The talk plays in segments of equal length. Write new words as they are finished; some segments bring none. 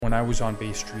when I was on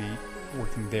Bay Street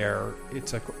working there,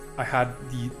 it's like I had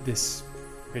this.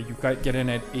 Okay, you get in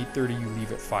at 8:30, you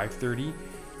leave at 5:30,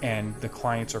 and the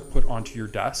clients are put onto your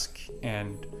desk,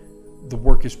 and the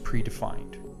work is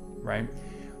predefined, right?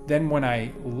 Then when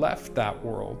I left that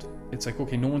world, it's like,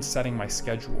 okay, no one's setting my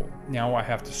schedule. Now I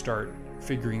have to start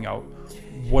figuring out,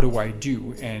 what do I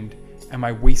do, and am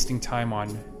I wasting time on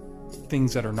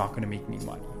things that are not going to make me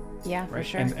money? Yeah, right? for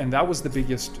sure. And that was the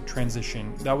biggest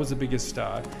transition. That was the biggest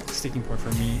sticking point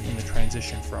for me in the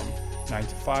transition from 9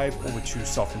 to 5 over to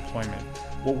self-employment.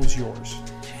 What was yours?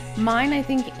 Mine, I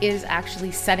think, is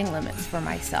actually setting limits for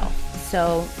myself.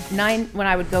 So when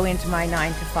I would go into my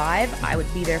 9 to 5, I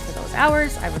would be there for those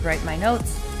hours. I would write my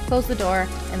notes, close the door,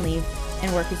 and leave.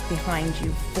 And work is behind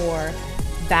you for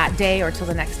that day or till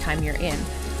the next time you're in.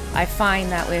 I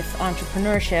find that with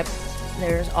entrepreneurship,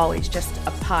 there's always just a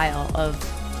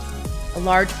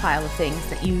large pile of things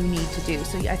that you need to do.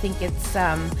 So I think it's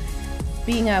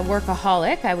being a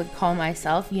workaholic, I would call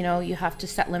myself. You know, you have to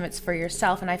set limits for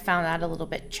yourself, and I found that a little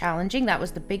bit challenging. That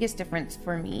was the biggest difference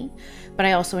for me. But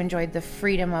I also enjoyed the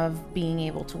freedom of being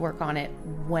able to work on it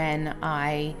when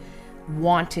I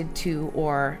wanted to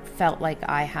or felt like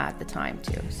I had the time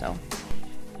to. So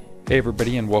hey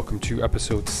everybody, and welcome to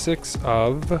episode 6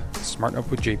 of Smarten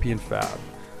Up with JP and Fab,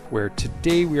 where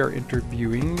today we are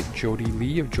interviewing Jody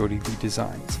Lee of Jody Lee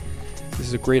Designs. This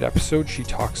is a great episode. She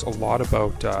talks a lot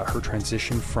about her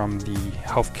transition from the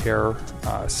healthcare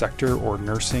sector or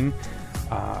nursing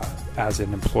as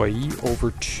an employee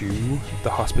over to the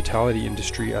hospitality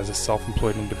industry as a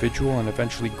self-employed individual, and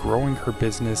eventually growing her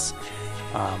business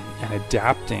and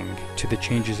adapting to the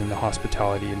changes in the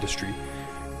hospitality industry.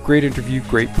 Great interview,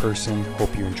 great person.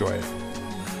 Hope you enjoy it.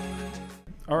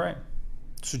 All right.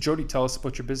 So Jody, tell us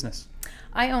about your business.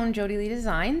 I own Jody Lee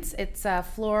Designs. It's a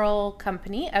floral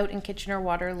company out in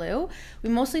Kitchener-Waterloo. We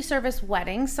mostly service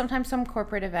weddings, sometimes some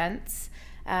corporate events.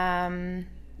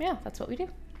 Yeah, that's what we do.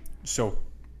 So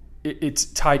it's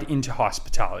tied into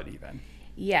hospitality then?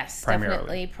 Yes, primarily.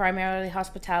 Definitely. Primarily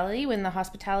hospitality. When the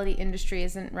hospitality industry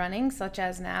isn't running, such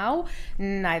as now,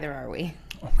 neither are we.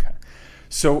 Okay.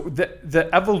 So the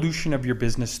evolution of your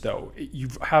business, though, you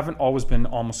haven't always been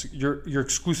you're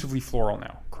exclusively floral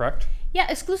now, correct? Yeah,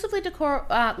 exclusively decor,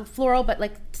 floral, but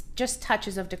like just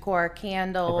touches of decor,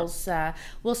 candles. Okay.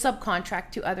 We'll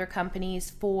subcontract to other companies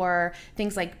for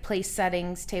things like place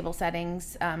settings, table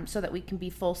settings, so that we can be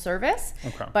full service.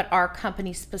 Okay. But our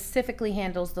company specifically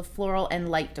handles the floral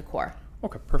and light decor.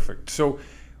 Okay, perfect. So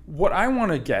what I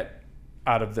want to get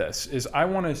out of this is I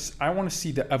want to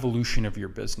see the evolution of your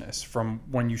business from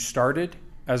when you started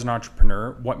as an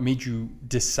entrepreneur, what made you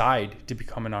decide to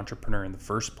become an entrepreneur in the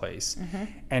first place,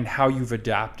 and how you've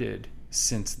adapted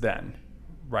since then,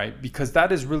 right? Because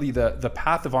that is really the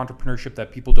path of entrepreneurship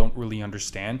that people don't really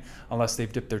understand unless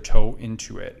they've dipped their toe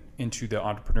into the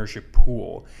entrepreneurship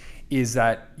pool, is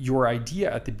that your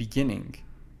idea at the beginning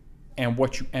and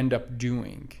what you end up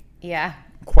doing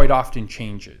quite often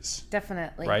changes.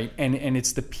 Definitely. Right? And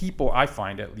it's the people, I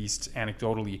find, at least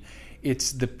anecdotally,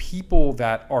 it's the people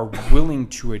that are willing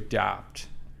to adapt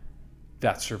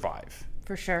that survive.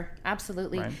 For sure.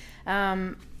 Absolutely.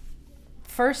 Right?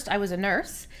 First, I was a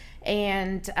nurse,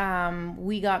 and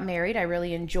we got married. I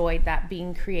really enjoyed that,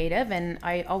 being creative, and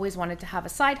I always wanted to have a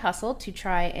side hustle to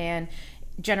try and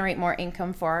generate more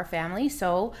income for our family.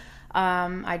 So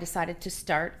I decided to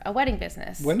start a wedding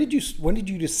business. When did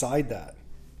you decide that?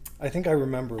 I think I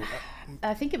remember.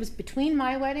 I think it was between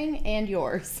my wedding and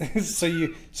yours. So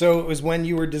it was when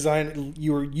you were designing.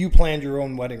 You planned your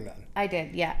own wedding then. I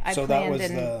did, yeah. I so planned that was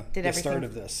and did the everything. start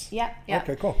of this. Yeah.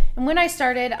 Okay, cool. And when I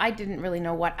started, I didn't really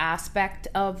know what aspect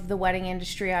of the wedding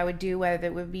industry I would do, whether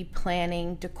it would be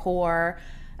planning, decor,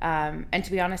 and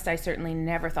to be honest, I certainly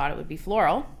never thought it would be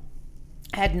floral.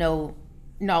 I had no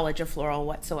knowledge of floral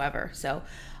whatsoever. So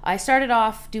I started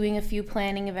off doing a few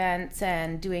planning events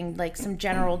and doing like some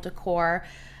general decor.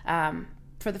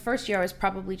 For the first year, I was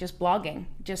probably just blogging,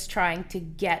 just trying to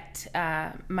get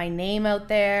my name out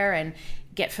there and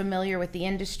get familiar with the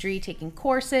industry, taking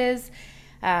courses.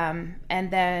 And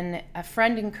then a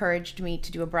friend encouraged me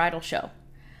to do a bridal show.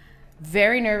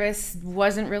 Very nervous,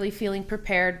 wasn't really feeling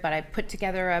prepared, but I put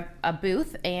together a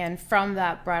booth, and from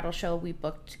that bridal show, we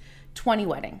booked 20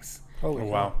 weddings. Holy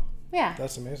wow. Yeah.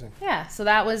 That's amazing. Yeah, so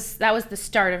that was the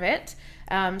start of it.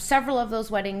 Several of those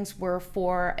weddings were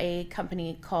for a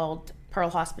company called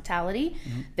Pearl Hospitality.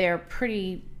 They're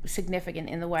pretty significant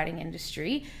in the wedding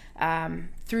industry.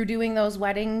 Through doing those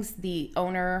weddings, the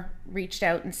owner reached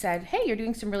out and said, "Hey, you're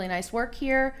doing some really nice work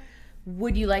here.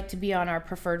 Would you like to be on our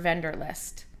preferred vendor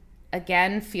list?"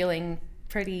 Again, feeling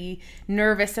pretty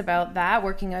nervous about that,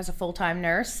 working as a full-time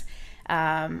nurse.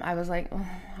 I was like,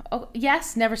 oh,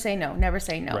 yes, never say no, never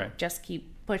say no. Right. Just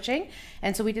keep pushing.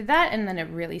 And so we did that, and then it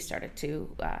really started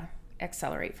to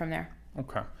accelerate from there.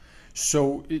 Okay.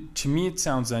 So to me, it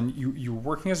sounds then you're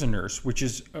working as a nurse, which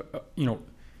is,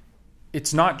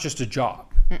 it's not just a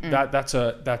job. That's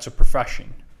a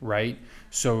profession, right?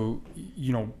 So,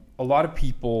 a lot of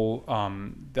people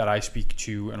that I speak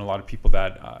to, and a lot of people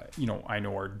that I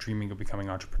know are dreaming of becoming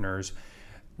entrepreneurs,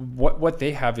 what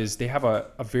they have is they have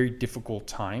a very difficult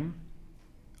time.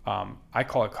 I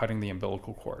call it cutting the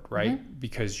umbilical cord, right?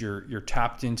 Because you're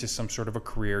tapped into some sort of a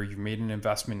career. You've made an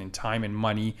investment in time and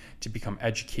money to become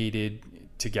educated,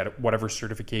 to get whatever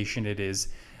certification it is,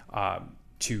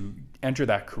 to enter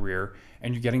that career,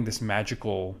 and you're getting this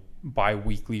magical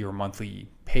bi-weekly or monthly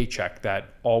paycheck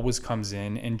that always comes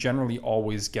in and generally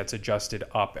always gets adjusted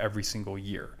up every single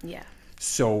year. Yeah.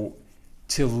 So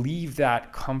to leave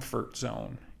that comfort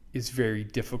zone is very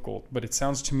difficult, but it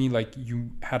sounds to me like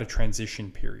you had a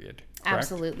transition period. Correct?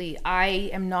 Absolutely. I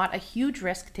am not a huge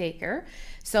risk taker,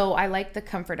 so I like the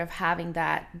comfort of having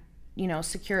that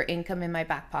secure income in my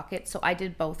back pocket. So I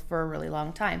did both for a really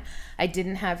long time. I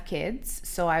didn't have kids,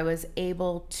 so I was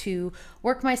able to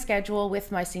work my schedule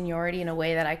with my seniority in a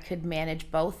way that I could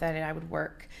manage both. And I would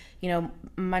work,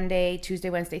 Monday, Tuesday,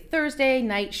 Wednesday, Thursday,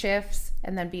 night shifts,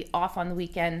 and then be off on the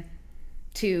weekend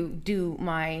to do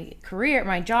my career,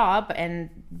 my job, and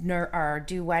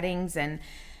do weddings. And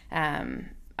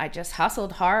I just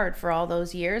hustled hard for all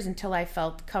those years until I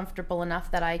felt comfortable enough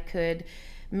that I could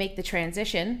make the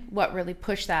transition. What really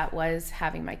pushed that was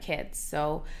having my kids.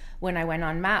 So when I went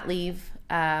on mat leave,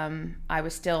 I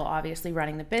was still obviously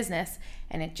running the business,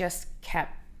 and the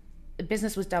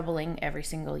business was doubling every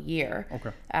single year.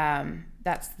 Okay.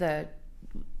 That's the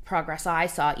progress I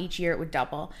saw. Each year it would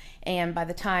double. And by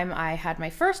the time I had my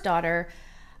first daughter,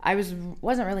 I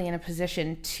wasn't really in a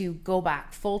position to go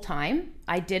back full time.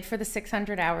 I did for the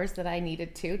 600 hours that I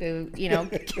needed to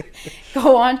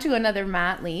go on to another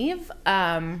mat leave.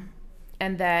 And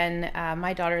then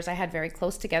my daughters I had very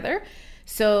close together.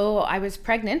 So I was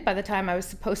pregnant by the time I was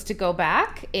supposed to go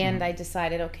back, and I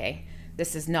decided, okay,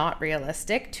 this is not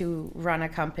realistic to run a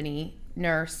company,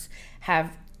 nurse,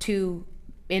 have 2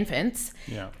 infants.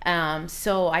 Yeah.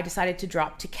 So I decided to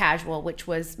drop to casual, which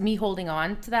was me holding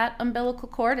on to that umbilical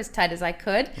cord as tight as I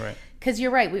could. Right. Because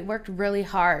you're right, we worked really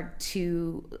hard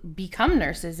to become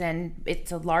nurses, and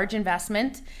it's a large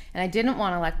investment, and I didn't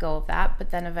want to let go of that. But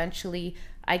then eventually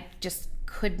I just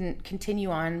couldn't continue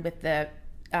on with the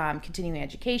continuing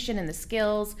education and the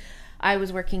skills. I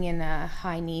was working in a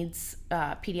high needs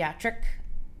pediatric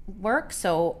work,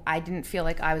 so I didn't feel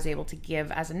like I was able to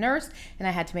give as a nurse, and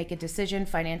I had to make a decision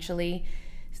financially.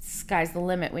 Sky's the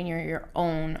limit when you're your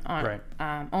own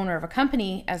owner of a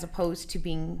company, as opposed to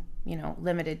being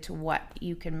limited to what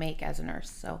you can make as a nurse.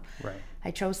 So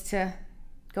I chose to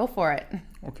go for it.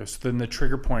 Okay, so then the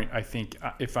trigger point, I think,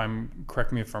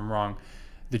 correct me if I'm wrong,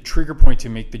 the trigger point to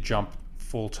make the jump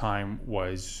full time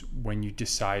was when you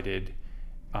decided,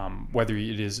 whether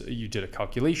it is you did a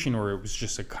calculation or it was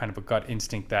just a kind of a gut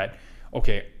instinct that,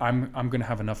 okay, I'm going to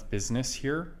have enough business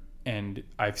here, and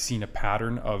I've seen a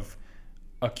pattern of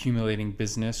accumulating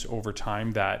business over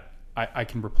time that I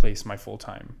can replace my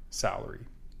full-time salary,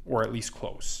 or at least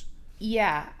close.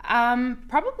 Yeah,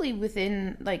 probably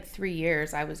within like 3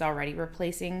 years, I was already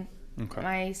replacing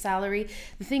my salary.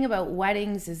 The thing about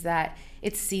weddings is that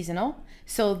it's seasonal,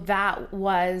 so that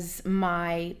was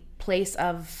my place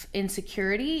of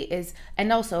insecurity.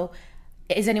 And also,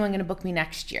 is anyone going to book me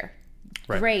next year?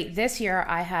 Right. Great. This year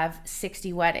I have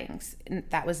 60 weddings.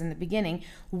 That was in the beginning.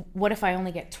 What if I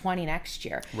only get 20 next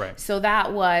year? Right. So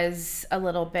that was a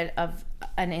little bit of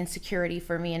an insecurity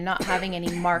for me, and not having any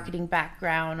marketing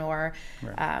background or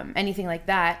anything like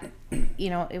that.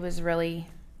 It was really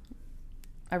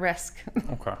a risk.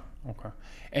 Okay.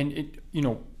 And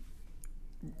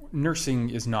nursing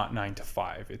is not 9 to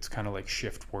 5. It's kind of like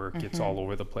shift work. It's all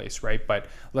over the place, right? But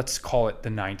let's call it the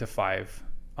 9 to 5.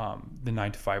 The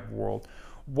 9 to 5 world.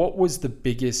 What was the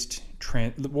biggest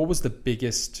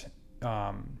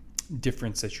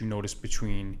difference that you noticed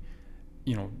between,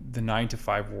 the 9 to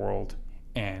 5 world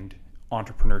and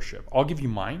entrepreneurship? I'll give you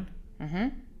mine.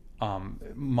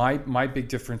 My big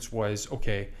difference was,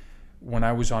 okay, when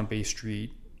I was on Bay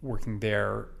Street working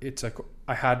there, it's like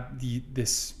I had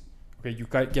this. Okay, you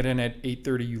get in at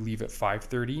 8:30, you leave at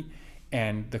 5:30,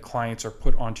 and the clients are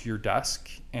put onto your desk,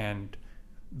 and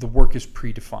the work is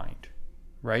predefined,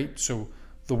 right? So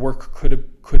the work could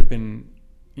have been,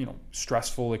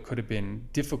 stressful. It could have been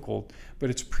difficult, but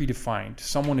it's predefined.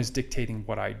 Someone is dictating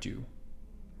what I do,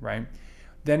 right?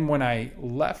 Then when I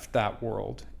left that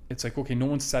world, it's like, okay, no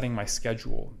one's setting my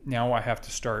schedule. Now I have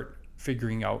to start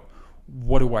figuring out,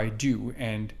 what do I do,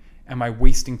 and am I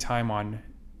wasting time on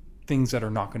things that are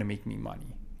not going to make me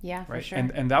money? Yeah, for Right. sure.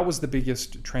 And that was the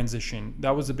biggest transition.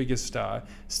 That was the biggest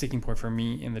sticking point for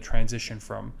me in the transition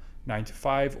from 9 to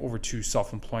 5 over to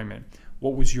self-employment.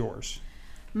 What was yours?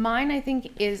 Mine, I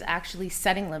think, is actually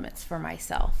setting limits for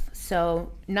myself.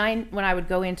 So when I would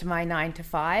go into my 9 to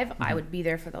 5, I would be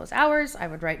there for those hours. I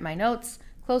would write my notes,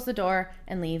 close the door,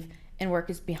 and leave. And work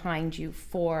is behind you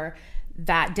for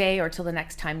that day or till the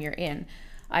next time you're in.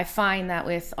 I find that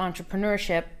with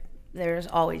entrepreneurship, there's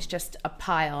always just a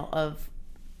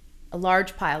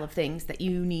large pile of things that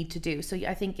you need to do. So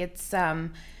I think it's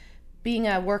being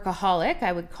a workaholic,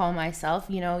 I would call myself.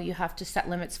 You have to set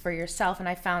limits for yourself, and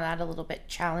I found that a little bit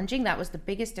challenging. That was the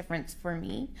biggest difference for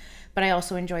me. But I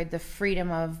also enjoyed the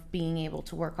freedom of being able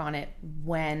to work on it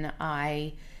when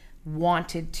I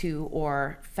wanted to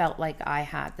or felt like I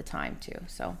had the time to.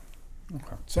 So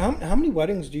how many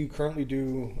weddings do you currently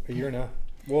do a year now?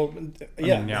 Well,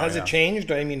 has it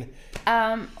changed? I mean,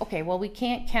 okay, well, we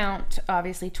can't count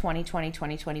obviously 2020,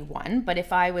 2021, but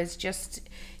if I was just,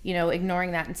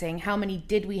 ignoring that and saying how many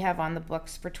did we have on the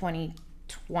books for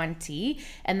 2020,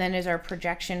 and then is our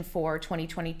projection for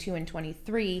 2022 and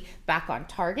 23 back on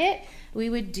target, we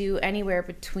would do anywhere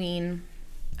between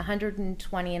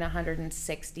 120 and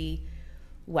 160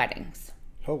 weddings.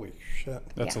 Holy shit.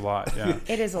 That's a lot. Yeah.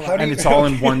 It is a lot. And it's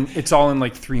all in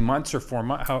like 3 months or 4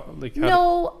 months.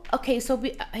 Okay. So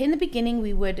in the beginning,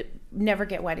 we would never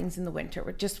get weddings in the winter.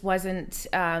 It just wasn't,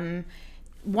 one,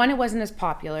 it wasn't as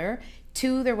popular.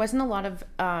 Two, there wasn't a lot of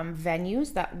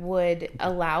venues that would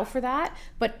allow for that.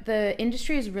 But the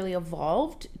industry has really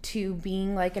evolved to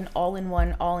being like an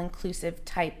all-in-one, all-inclusive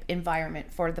type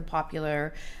environment for the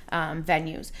popular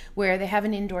venues, where they have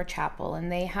an indoor chapel and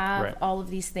they have all of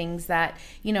these things that,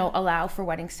 allow for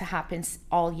weddings to happen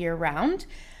all year round.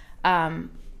 In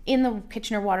the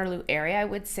Kitchener-Waterloo area, I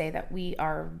would say that we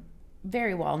are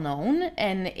very well known.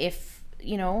 And if,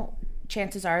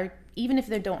 chances are, even if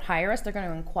they don't hire us, they're going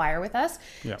to inquire with us.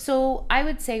 Yeah. So I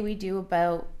would say we do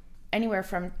about anywhere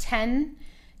from 10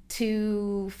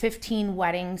 to 15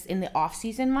 weddings in the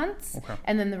off-season months. Okay.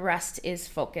 And then the rest is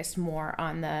focused more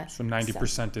on the... So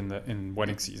 90% in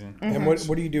wedding season. Mm-hmm. And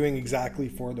what are you doing exactly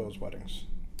for those weddings?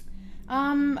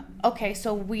 Okay,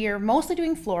 so we're mostly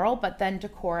doing floral, but then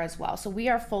decor as well. So we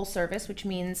are full service, which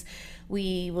means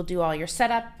we will do all your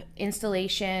setup,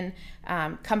 installation,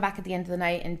 come back at the end of the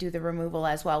night and do the removal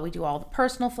as well. We do all the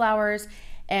personal flowers,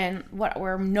 and what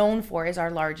we're known for is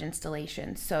our large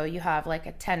installations. So you have like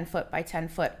a 10-foot by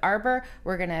 10-foot arbor.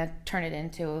 We're going to turn it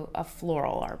into a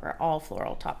floral arbor, all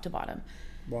floral top to bottom.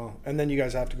 Wow. And then you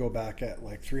guys have to go back at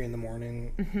like 3 a.m.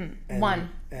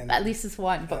 Mm-hmm. At least it's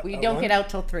 1, but we don't get out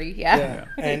till 3. Yeah.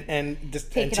 And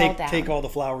just take all the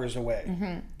flowers away.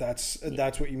 Mm-hmm.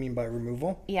 That's what you mean by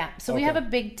removal? Yeah. So we have a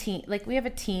big team. Like we have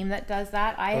a team that does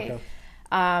that.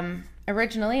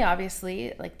 Originally,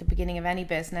 obviously, like the beginning of any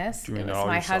business, it was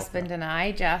my husband and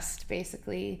I just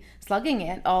basically slugging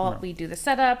it. We do the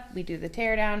setup, we do the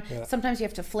tear down. Yeah. Sometimes you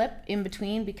have to flip in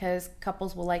between because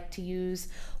couples will like to use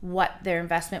what their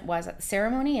investment was at the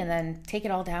ceremony and then take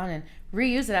it all down and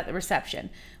reuse it at the reception,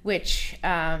 which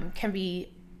can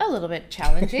be a little bit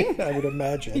challenging. I would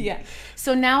imagine. Yeah.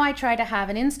 So now I try to have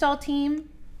an install team.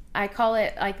 I call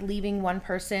it like leaving one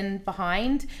person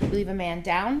behind. We leave a man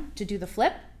down to do the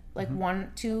flip. Like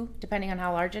 1, 2, depending on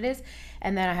how large it is,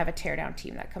 and then I have a teardown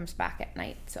team that comes back at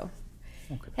night. So,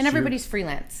 and everybody's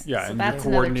freelance. Yeah, so and that's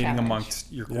you're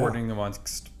coordinating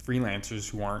amongst freelancers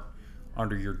who aren't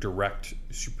under your direct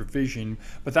supervision.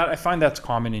 But I find that's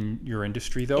common in your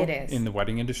industry, though. It is. In the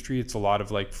wedding industry, it's a lot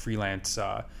of like freelance.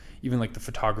 Even like the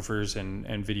photographers and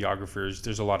videographers,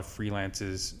 there's a lot of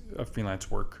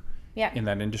freelance work. Yeah. In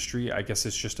that industry, I guess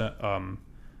it's just a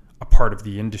part of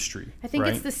the industry. I think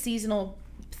it's the seasonal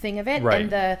thing of it, and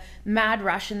the mad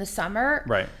rush in the summer.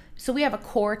 Right. So we have a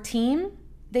core team.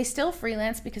 They still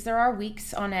freelance because there are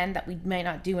weeks on end that we might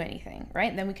not do anything, right?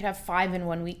 And then we could have 5 in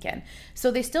one weekend.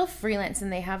 So they still freelance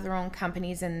and they have their own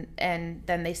companies, and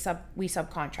then we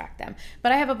subcontract them.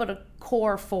 But I have about a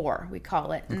core 4, we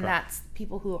call it, and that's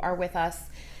people who are with us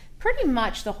pretty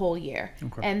much the whole year.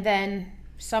 Okay. And then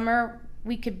summer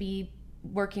we could be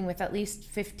working with at least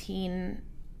 15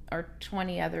 or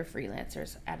 20 other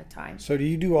freelancers at a time. So do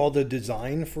you do all the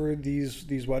design for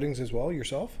these weddings as well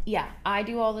yourself? Yeah, I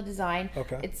do all the design.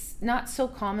 Okay. It's not so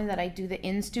common that I do the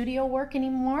in-studio work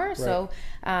anymore. Right. So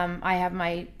I have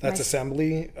my...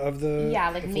 assembly of the... Yeah,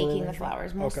 like making the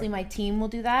flowers. Mostly my team will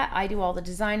do that. I do all the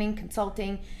designing,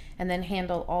 consulting, and then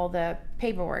handle all the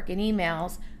paperwork and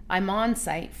emails. I'm on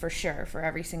site for sure for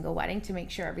every single wedding to make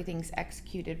sure everything's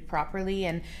executed properly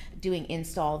and doing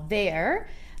install there.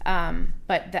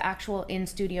 But the actual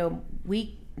in-studio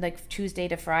week, like Tuesday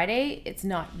to Friday, it's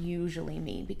not usually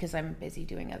me because I'm busy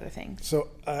doing other things. So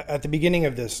at the beginning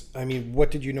of this, I mean,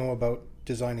 what did you know about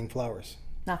designing flowers?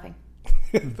 Nothing.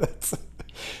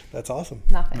 That's awesome.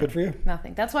 Nothing. Good for you.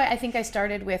 Nothing. That's why I think I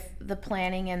started with the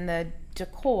planning and the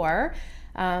decor.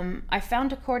 I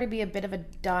found decor to be a bit of a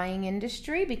dying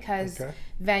industry because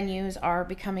venues are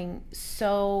becoming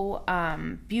so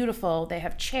beautiful. They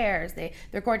have chairs,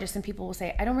 they're gorgeous, and people will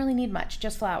say, I don't really need much,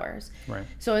 just flowers. Right.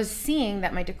 So I was seeing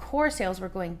that my decor sales were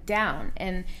going down,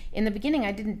 and in the beginning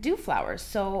I didn't do flowers.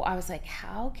 So I was like,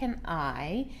 how can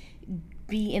I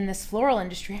be in this floral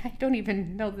industry? I don't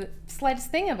even know the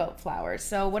slightest thing about flowers.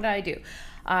 So what did I do?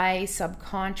 I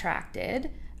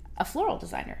subcontracted a floral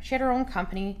designer. She had her own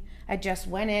company. I just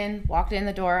went in, walked in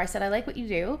the door. I said, I like what you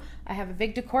do. I have a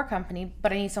big decor company,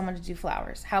 but I need someone to do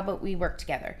flowers. How about we work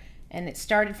together? And it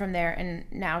started from there, and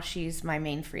now she's my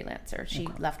main freelancer. She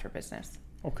left her business.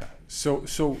 Okay.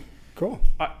 So cool.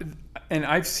 And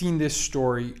I've seen this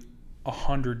story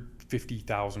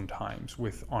 150,000 times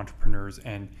with entrepreneurs,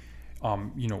 and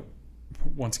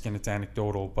once again, it's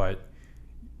anecdotal, but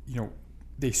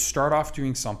they start off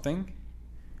doing something,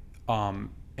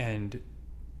 and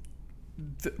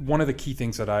one of the key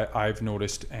things that I've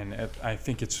noticed, and I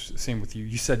think it's the same with you,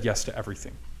 you said yes to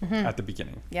everything at the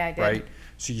beginning. Yeah, I did. Right?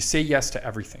 So you say yes to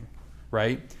everything,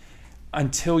 right?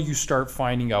 Until you start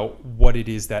finding out what it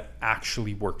is that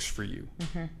actually works for you,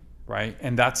 right?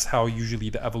 And that's how usually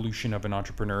the evolution of an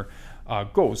entrepreneur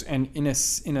goes. And in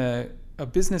a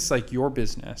business like your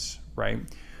business, right,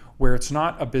 where it's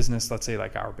not a business, let's say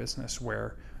like our business,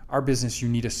 where our business, you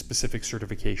need a specific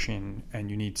certification and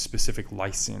you need specific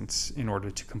license in order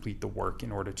to complete the work,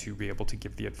 in order to be able to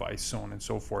give the advice, so on and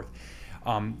so forth.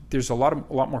 There's a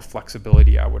lot more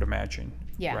flexibility, I would imagine.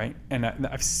 Yeah. Right. And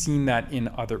I've seen that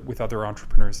with other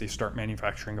entrepreneurs. They start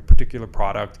manufacturing a particular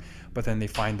product, but then they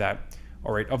find that,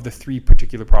 all right, of the 3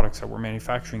 particular products that we're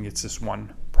manufacturing, it's this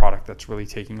one product that's really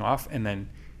taking off, and then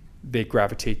they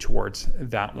gravitate towards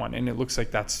that one. And it looks like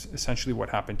that's essentially what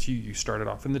happened to you. You started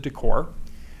off in the decor,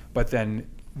 but then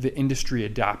the industry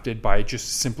adapted by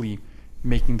just simply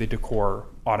making the decor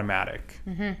automatic,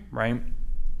 right?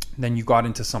 Then you got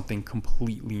into something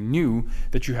completely new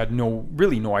that you had no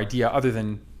idea, other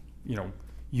than,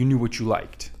 you knew what you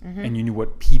liked and you knew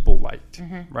what people liked,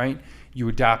 right? You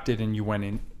adapted and you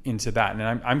went into that.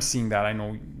 And I'm seeing that. I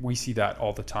know we see that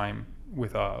all the time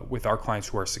with our clients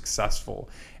who are successful.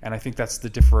 And I think that's the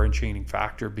differentiating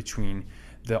factor between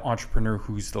the entrepreneur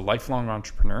who's the lifelong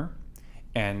entrepreneur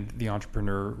and the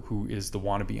entrepreneur who is the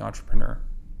wannabe entrepreneur,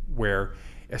 where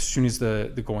as soon as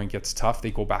the going gets tough,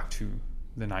 they go back to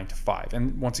the 9 to 5.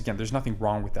 And once again, there's nothing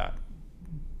wrong with that.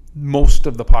 Most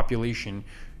of the population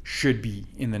should be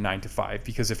in the 9 to 5,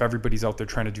 because if everybody's out there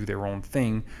trying to do their own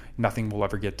thing, nothing will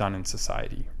ever get done in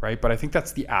society, right? But I think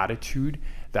that's the attitude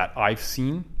that I've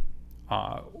seen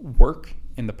work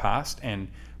in the past, and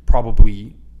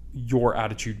probably your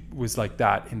attitude was like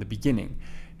that in the beginning.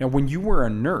 Now, when you were a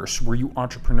nurse, were you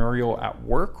entrepreneurial at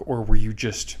work, or were you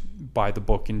just by the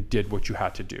book and did what you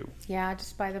had to do? Yeah,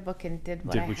 just by the book and did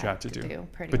what you had to do.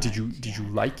 Pretty much. Did you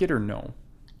like it or no?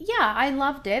 Yeah, I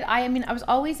loved it. I mean, I was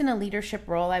always in a leadership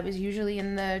role. I was usually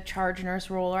in the charge nurse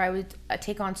role, or I would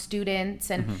take on students,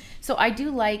 and so I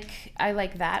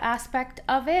like that aspect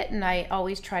of it, and I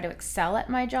always try to excel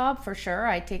at my job for sure.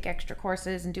 I take extra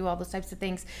courses and do all those types of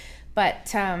things,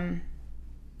 but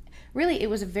really, it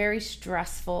was a very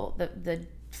stressful. The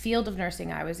field of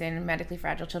nursing I was in, medically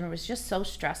fragile children, was just so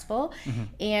stressful.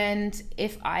 And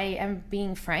if I am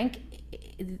being frank,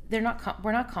 we're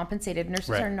not compensated.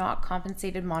 Nurses are not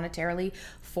compensated monetarily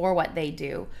for what they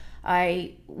do.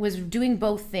 I was doing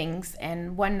both things,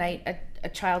 and one night a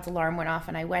child's alarm went off,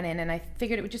 and I went in, and I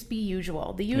figured it would just be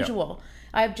the usual.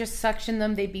 I've just suctioned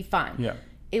them, they'd be fine. Yeah.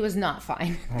 It was not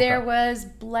fine. Okay. There was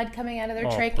blood coming out of their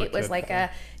trach. It was like a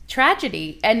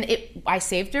tragedy, and I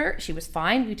saved her. She was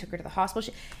fine. We took her to the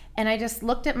hospital, and I just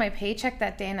looked at my paycheck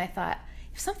that day, and I thought,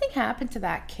 if something happened to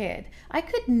that kid, I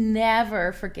could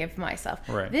never forgive myself.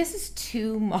 Right. This is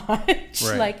too much.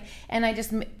 Right. And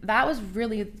that was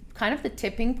really kind of the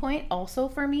tipping point also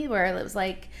for me, where it was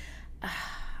like,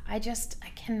 I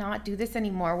cannot do this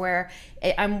anymore, where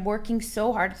I'm working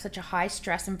so hard in such a high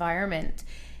stress environment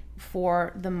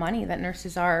for the money that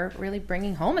nurses are really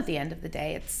bringing home at the end of the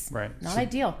day. It's not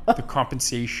ideal. The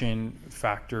compensation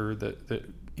factor, the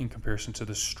in comparison to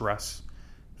the stress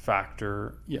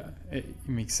factor, it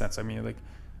makes sense. I mean, like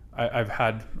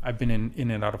I've been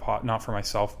in and out of not for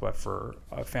myself, but for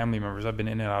family members. I've been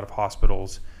in and out of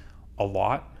hospitals a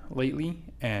lot lately,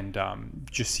 and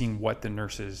just seeing what the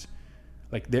nurses,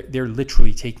 like they're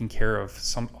literally taking care of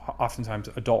oftentimes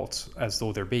adults as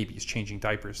though they're babies, changing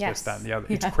diapers, this, that, and the other.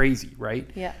 It's crazy, right?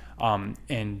 Yeah.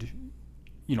 And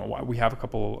we have a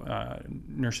couple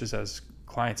nurses as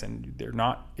clients, and they're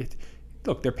not.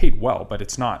 Look, they're paid well, but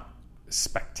it's not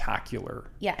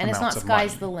spectacular. Yeah, and it's not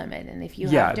sky's the limit. And if you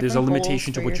have there's a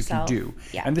limitation to what yourself, you can do.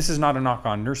 Yeah. And this is not a knock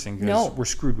on nursing, because we're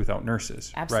screwed without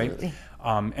nurses. Absolutely.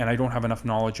 Right? And I don't have enough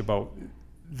knowledge about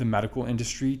the medical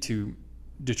industry to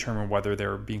determine whether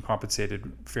they're being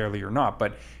compensated fairly or not.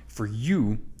 But for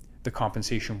you, the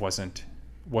compensation wasn't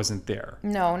there.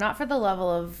 No, not for the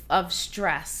level of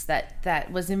stress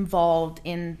that was involved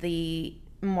in the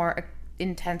more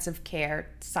intensive care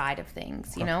side of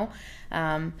things, you know?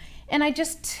 And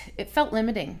it felt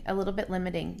limiting, a little bit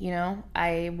limiting, you know?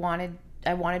 I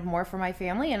wanted more for my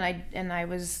family, and I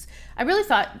really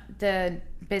thought the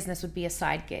business would be a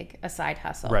side gig, a side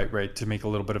hustle. Right. To make a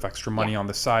little bit of extra money on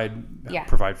the side,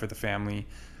 provide for the family.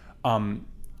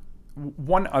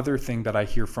 One other thing that I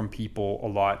hear from people a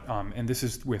lot, and this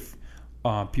is with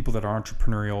people that are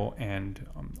entrepreneurial, and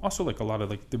also like a lot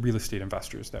of like the real estate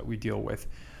investors that we deal with.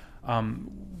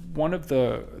 One of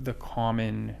the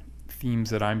common themes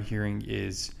that I'm hearing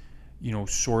is,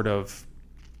 sort of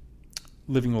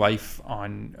living life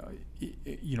on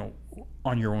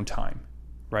your own time,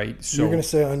 right? So you're going to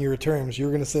say on your terms.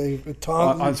 You're going to say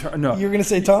Tom. No, you're going to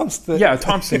say Tom's.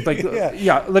 Thompson. Like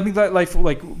living life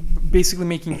like basically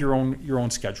making your own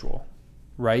schedule,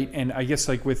 right? And I guess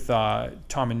like with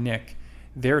Tom and Nick,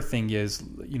 their thing is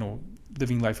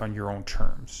living life on your own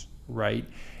terms, right?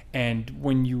 And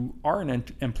when you are an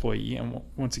employee, and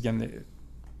once again,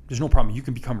 there's no problem. You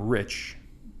can become rich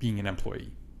being an employee.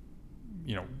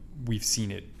 We've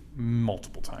seen it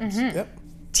multiple times. Mm-hmm. Yep.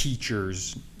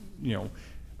 Teachers,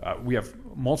 we have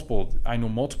I know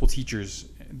multiple teachers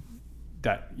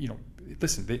that,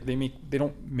 listen, they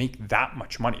don't make that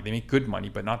much money. They make good money,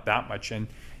 but not that much. And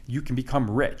you can become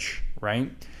rich,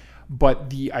 right? But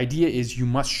the idea is you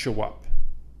must show up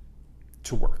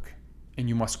to work, and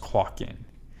you must clock in.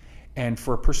 And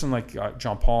for a person like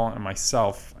John Paul and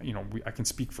myself, I can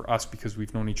speak for us because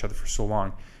we've known each other for so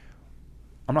long.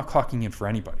 I'm not clocking in for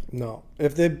anybody. No.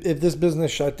 If this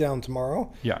business shut down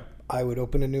tomorrow, I would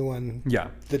open a new one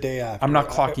the day after. I'm not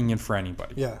clocking in for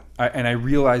anybody. Yeah. And I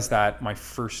realized that my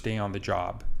first day on the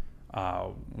job,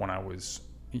 when I was,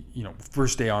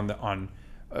 first day on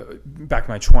back in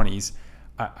my 20s,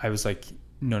 I was like,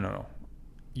 no,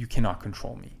 you cannot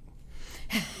control me.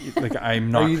 Like, I'm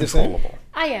not controllable.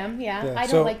 I am, yeah. I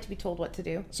don't like to be told what to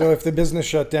do. So if the business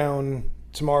shut down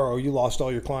tomorrow, you lost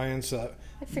all your clients, I'd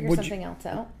figure something else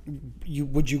out.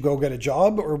 Would you go get a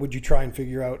job, or would you try and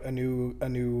figure out a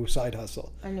new side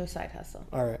hustle? A new side hustle.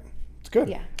 All right. It's good.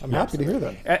 Yeah. I'm happy to hear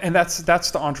that. And that's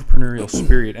the entrepreneurial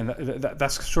spirit, and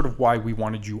that's sort of why we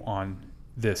wanted you on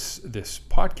this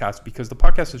podcast, because the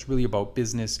podcast is really about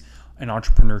business and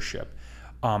entrepreneurship.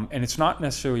 And it's not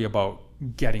necessarily about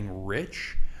getting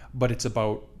rich, but it's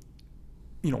about,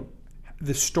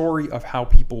 the story of how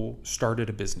people started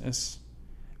a business,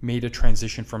 made a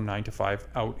transition from 9 to 5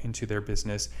 out into their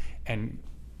business, and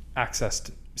accessed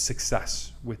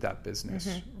success with that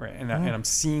business, right? And I'm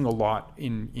seeing a lot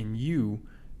in you,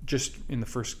 just in the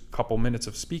first couple minutes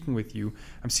of speaking with you.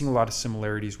 I'm seeing a lot of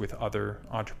similarities with other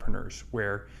entrepreneurs,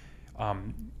 where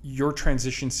your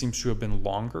transition seems to have been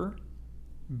longer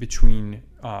between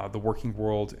the working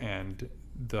world and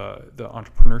the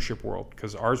entrepreneurship world,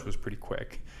 because ours was pretty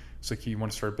quick. It's like, you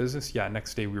want to start a business? Yeah,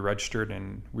 next day we registered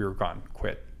and we were gone,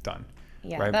 quit, done.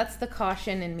 Yeah, right? That's the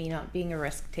caution in me not being a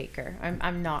risk taker.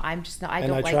 I'm not. I'm just not. I and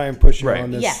don't I like. try and push you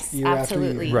on this. Yes, year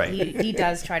absolutely. After year. Right. He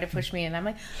does try to push me, and I'm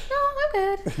like, no,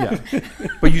 I'm good. Yeah,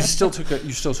 but you still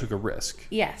took a risk.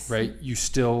 Yes. Right. You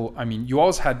still. I mean, you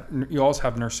always have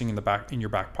nursing in your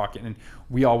back pocket, and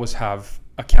we always have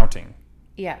accounting.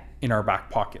 Yeah. In our back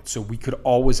pocket, so we could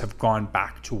always have gone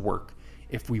back to work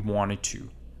if we wanted to,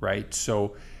 right?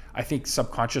 So I think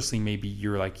subconsciously, maybe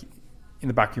you're like, in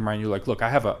the back of your mind, you're like, look, I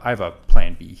have a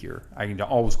plan B here. I can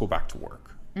always go back to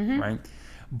work, right?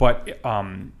 But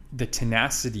the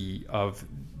tenacity of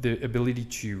the ability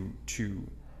to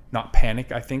not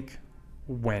panic, I think,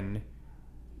 when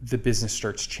the business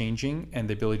starts changing, and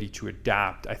the ability to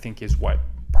adapt, I think, is what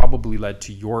probably led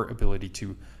to your ability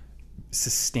to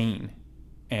sustain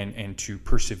and to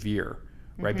persevere,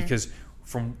 right? Because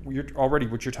from what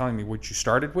you're telling me, what you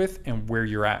started with and where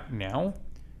you're at now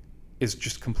is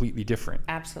just completely different.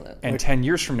 Absolutely. And 10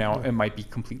 years from now, it might be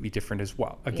completely different as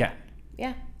well. Again.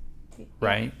 Yeah.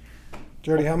 Right?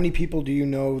 Jody, how many people do you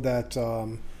know that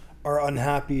are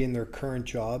unhappy in their current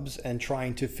jobs and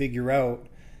trying to figure out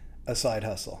a side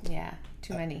hustle. Yeah,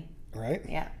 too many. Right?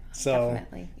 Yeah. So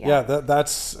definitely. Yeah,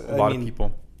 that's a lot of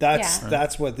people.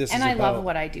 That's what this and is I about. love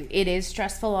what I do. It is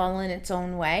stressful all in its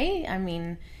own way. I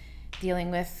mean, dealing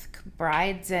with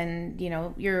brides and, you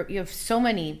know, you have so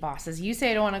many bosses. You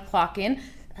say I don't want to clock in.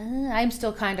 I'm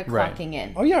still kind of clocking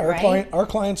in. Oh yeah, our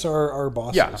clients are our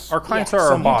bosses. Yeah, our clients are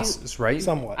our bosses, right?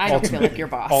 Somewhat. I don't feel like your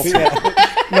boss.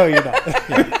 No, you're not.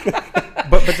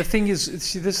 But the thing is,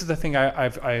 see, this is the thing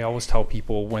I always tell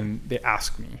people when they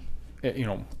ask me, you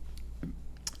know,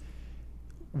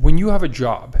 when you have a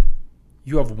job,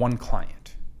 you have one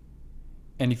client,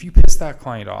 and if you piss that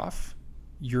client off,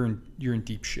 you're in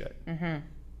deep shit.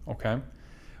 Okay,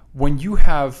 when you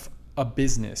have a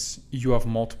business, you have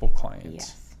multiple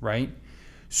clients, right?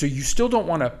 So you still don't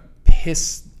want to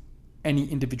piss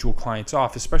any individual clients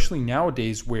off, especially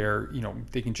nowadays where, you know,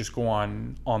 they can just go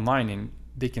online and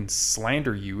they can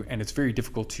slander you, and it's very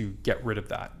difficult to get rid of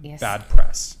that bad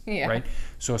press, right?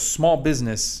 So a small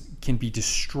business can be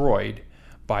destroyed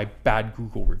by bad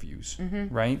Google reviews,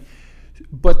 right?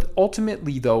 But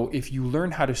ultimately, though, if you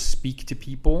learn how to speak to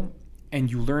people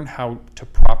and you learn how to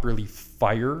properly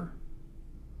fire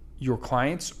your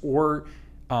clients, or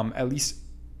at least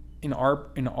in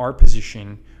our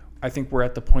position, I think we're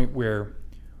at the point where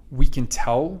we can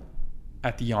tell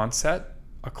at the onset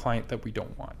a client that we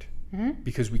don't want.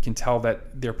 Because we can tell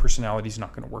that their personality is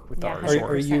not going to work with ours.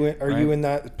 Are you in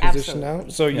that position now?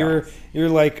 So you're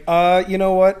like, you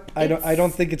know what? I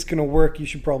don't think it's going to work. You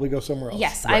should probably go somewhere else.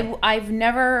 Yes, right. I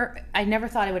never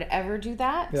thought I would ever do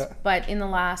that. Yeah. But in the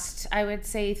last, I would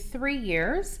say 3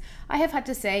 years, I have had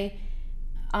to say,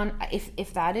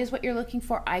 if that is what you're looking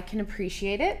for, I can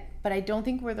appreciate it, but I don't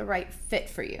think we're the right fit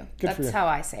for you. That's how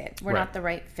I say it. We're not the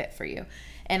right fit for you.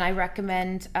 And I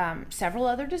recommend several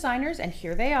other designers, and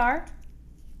here they are.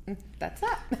 That's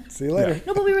that. See you later.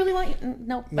 No, but we really want you.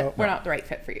 No, but we're not the right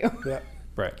fit for you. Yeah.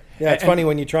 Right. Yeah, it's funny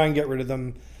when you try and get rid of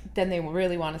them. Then they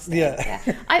really want to stay. Yeah.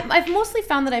 I've mostly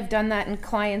found that I've done that in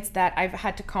clients that I've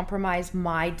had to compromise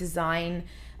my design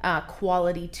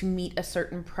quality to meet a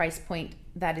certain price point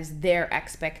that is their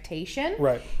expectation.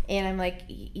 Right. And I'm like,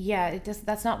 yeah,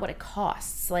 that's not what it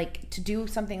costs. Like, to do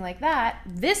something like that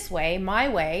this way, my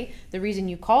way, the reason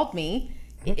you called me,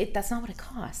 that's not what it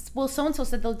costs. Well, so-and-so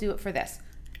said they'll do it for this.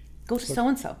 Go to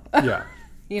so-and-so. Yeah.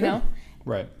 You know?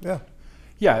 Right. Yeah.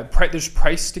 Yeah. There's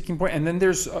price sticking point. And then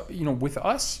there's, you know, with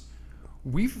us,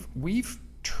 we've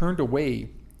turned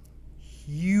away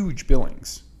huge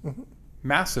billings,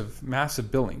 massive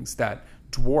billings that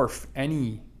dwarf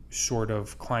any sort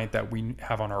of client that we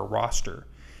have on our roster.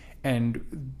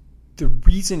 And the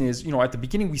reason is, you know, at the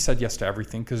beginning we said yes to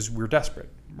everything because we're desperate,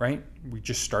 right? We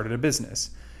just started a business.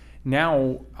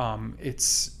 Now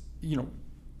it's, you know,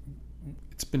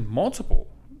 it's been multiple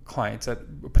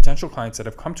potential clients that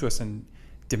have come to us and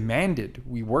demanded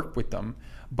we work with them,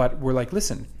 but we're like,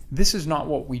 listen, this is not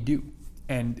what we do,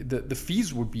 and the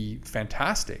fees would be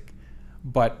fantastic,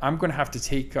 but I'm going to have to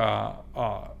take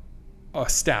a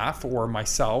staff or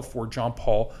myself or John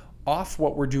Paul off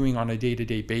what we're doing on a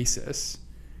day-to-day basis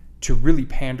to really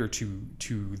pander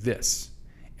to this,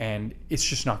 and it's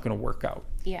just not going to work out.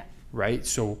 Yeah. Right.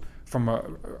 So from a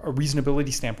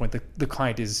reasonability standpoint, the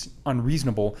client is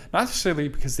unreasonable, not necessarily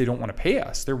because they don't want to pay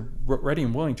us. They're ready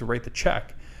and willing to write the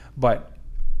check, but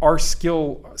our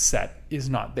skill set is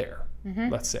not there,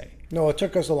 let's say. No, it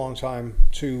took us a long time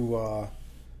to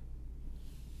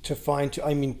find,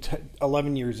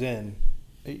 11 years in,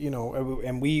 you know,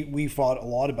 and we fought a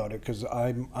lot about it because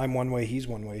I'm one way, he's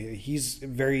one way. He's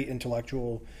very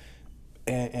intellectual,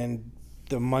 and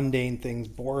the mundane things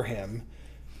bore him.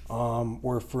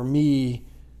 Where for me,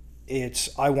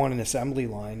 I want an assembly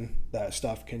line that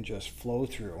stuff can just flow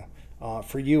through.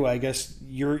 For you, I guess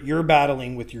you're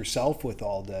battling with yourself with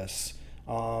all this.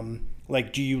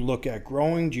 Like, do you look at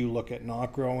growing? Do you look at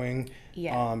not growing?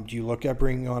 Yeah. Do you look at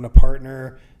bringing on a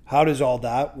partner? How does all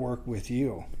that work with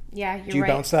you? Yeah, you're right. Do you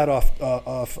bounce that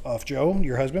off Joe,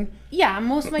 your husband? Yeah,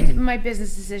 most of my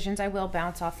business decisions I will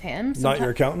bounce off him. Not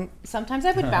your accountant? Sometimes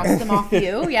I would bounce them off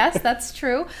you. Yes, that's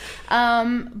true.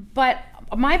 But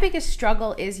my biggest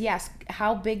struggle is, yes,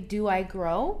 how big do I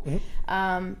grow?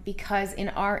 Because in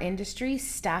our industry,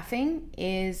 staffing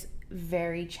is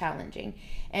very challenging.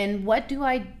 And what do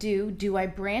I do? Do I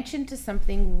branch into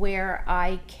something where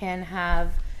I can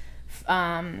have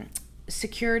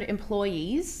secured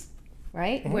employees,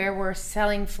 right? Where we're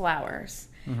selling flowers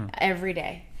every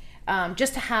day.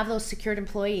 Just to have those secured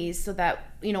employees so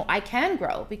that, you know, I can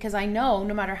grow, because I know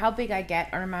no matter how big I get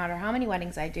or no matter how many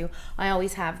weddings I do, I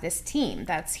always have this team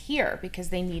that's here because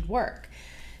they need work.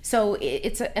 So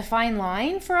it's a fine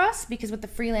line for us, because with the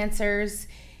freelancers,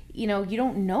 you know, you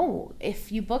don't know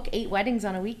if you book 8 weddings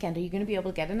on a weekend, are you going to be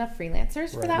able to get enough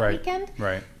freelancers for that weekend?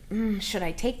 Right. Should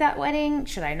I take that wedding?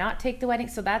 Should I not take the wedding?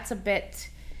 So that's a bit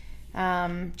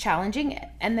challenging.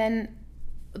 And then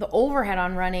the overhead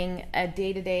on running a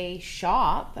day-to-day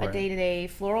shop, a day-to-day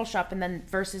floral shop, and then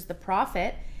versus the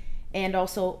profit, and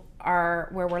also where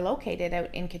we're located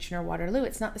out in Kitchener-Waterloo,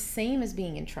 it's not the same as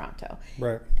being in Toronto.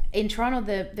 Right. In Toronto,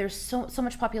 there's so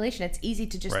much population. It's easy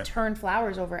to just turn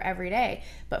flowers over every day.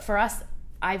 But for us,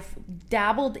 I've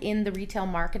dabbled in the retail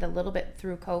market a little bit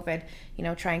through COVID, you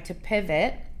know, trying to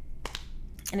pivot,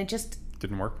 and it just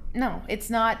didn't work. No, it's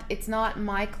not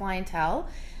my clientele,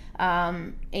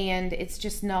 and it's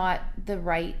just not the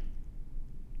right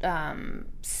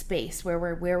space where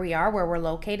we're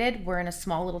located. We're in a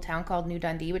small little town called New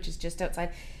Dundee, which is just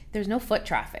outside. There's no foot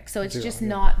traffic, so it's just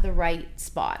not the right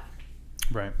spot.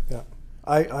 Right. Yeah.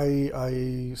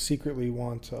 I secretly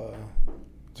want to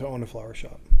own a flower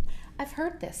shop. I've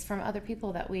heard this from other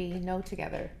people that we know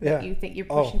together. Yeah. You think you're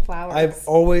pushing flowers. I've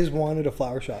always wanted a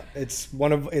flower shop. It's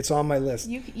on my list.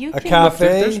 You a can,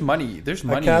 cafe. There's money. There's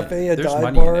money. A cafe, a there's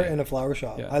dive bar, and a flower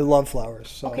shop. Yeah. I love flowers.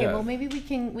 So. Okay, well maybe we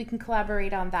can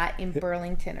collaborate on that in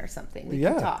Burlington or something. We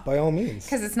can talk. By all means.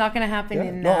 Because it's not going to happen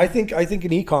in. No, I think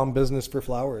an e-com business for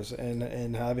flowers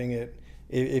and having it.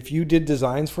 If you did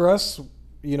designs for us,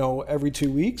 you know, every 2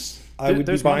 weeks, I would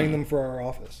be buying them for our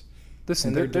office.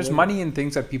 Listen, there's money in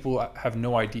things that people have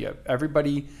no idea.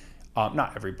 Everybody,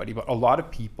 not everybody, but a lot of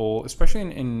people, especially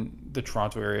in the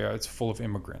Toronto area, it's full of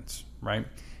immigrants, right?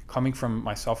 Coming from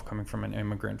an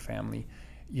immigrant family,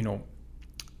 you know,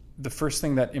 the first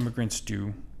thing that immigrants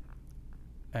do,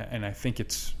 and I think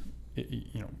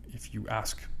you know, if you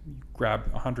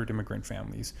grab 100 immigrant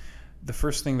families, the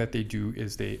first thing that they do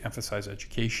is they emphasize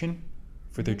education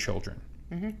for their children,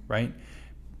 right?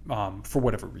 For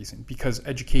whatever reason, because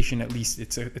education, at least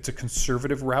it's a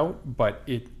conservative route, but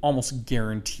it almost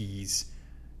guarantees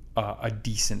a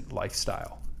decent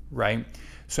lifestyle, right?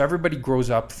 So everybody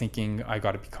grows up thinking, I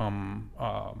got to become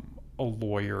a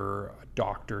lawyer, a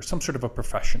doctor, some sort of a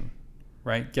profession,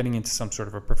 right? Getting into some sort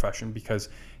of a profession because,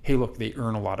 hey, look, they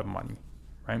earn a lot of money,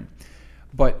 right?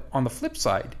 But on the flip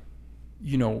side,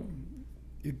 you know,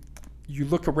 you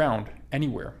look around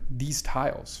anywhere, these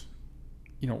tiles,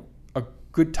 you know, a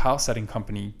good tile setting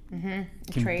company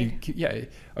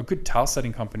a good tile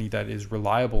setting company that is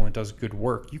reliable and does good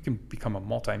work, you can become a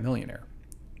multimillionaire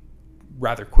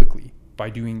rather quickly by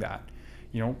doing that.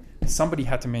 You know, somebody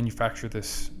had to manufacture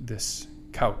this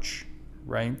couch,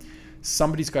 right?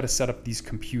 Somebody's got to set up these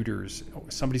computers.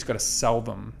 Somebody's got to sell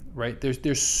them, right?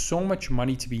 There's so much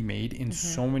money to be made in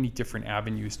so many different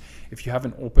avenues if you have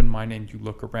an open mind and you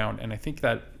look around. And I think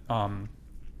that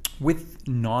with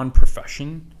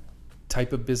non-profession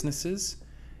type of businesses,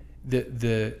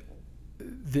 the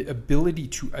ability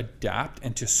to adapt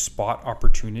and to spot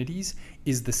opportunities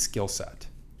is the skill set.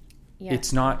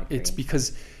 Yes, It's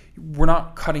because we're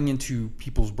not cutting into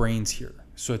people's brains here.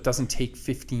 So it doesn't take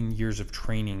 15 years of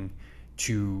training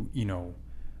to, you know,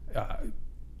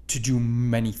 to do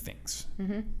many things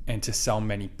and to sell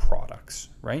many products,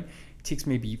 right? It takes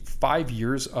maybe 5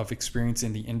 years of experience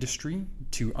in the industry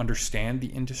to understand the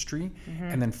industry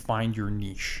and then find your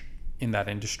niche in that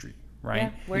industry, right?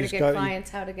 Yeah. Where to get clients,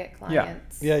 how to get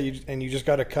clients. Yeah, you just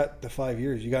got to cut the 5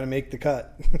 years. You got to make the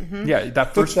cut. Yeah,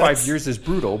 that first 5 years is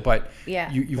brutal, but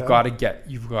you've got to get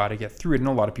through it, and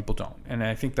a lot of people don't. And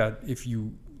I think that if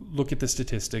you look at the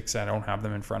statistics, I don't have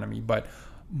them in front of me, but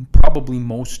probably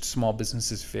most small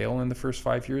businesses fail in the first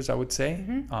 5 years, I would say.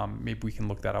 Maybe we can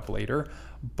look that up later,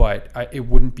 but it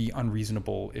wouldn't be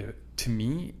unreasonable to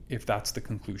me if that's the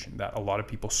conclusion, that a lot of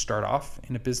people start off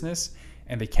in a business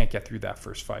and they can't get through that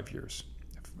first 5 years.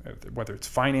 Whether it's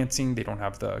financing, they don't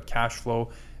have the cash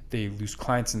flow, they lose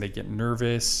clients and they get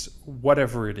nervous,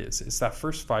 whatever it is. It's that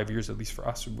first 5 years, at least for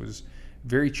us, it was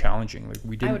very challenging.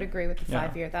 I would agree with the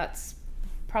 5 year. That's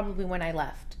probably when I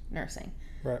left nursing.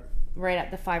 Right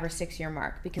at the 5 or 6 year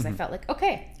mark, because I felt like,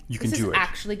 okay, this is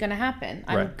actually going to happen.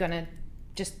 I'm going to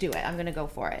just do it. I'm going to go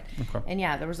for it. Okay. And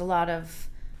yeah, there was a lot of,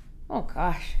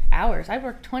 hours. I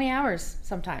worked 20 hours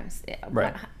sometimes.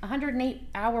 108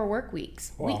 hour work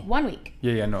weeks. Wow. 1 week.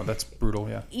 Yeah, no, that's brutal.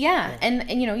 Yeah. And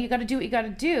you know, you got to do what you got to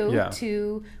do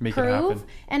to make prove. It happen.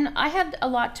 And I had a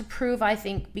lot to prove, I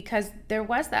think, because there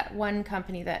was that one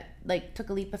company that like took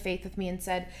a leap of faith with me and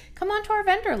said, come on to our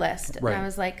vendor list. And I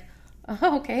was like,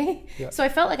 oh, okay. Yeah. So I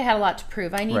felt like I had a lot to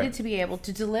prove. I needed to be able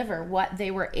to deliver what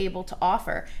they were able to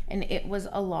offer. And it was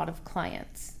a lot of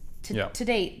clients. To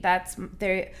date,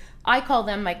 I call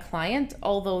them my client,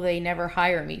 although they never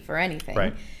hire me for anything.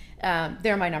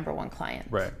 They're my number one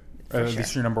client. For This sure.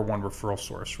 is your number one referral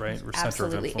source, right? Or center of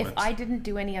Absolutely. influence. If I didn't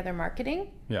do any other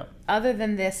marketing, yeah. other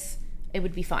than this, it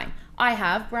would be fine. I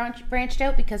have branched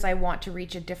out because I want to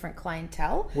reach a different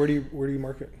clientele. Where do you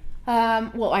market?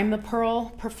 Well, I'm the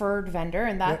Pearl preferred vendor,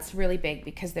 and that's really big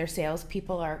because their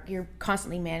salespeople you're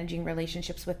constantly managing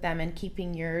relationships with them and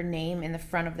keeping your name in the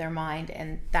front of their mind,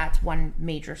 and that's one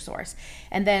major source.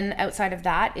 And then outside of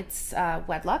that, it's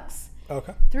Wedlux.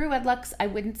 Okay. Through Wedlux, I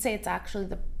wouldn't say it's actually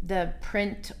the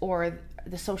print or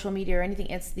the social media or anything.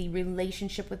 It's the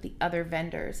relationship with the other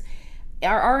vendors.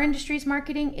 Our industry's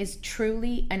marketing is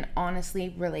truly and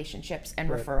honestly relationships and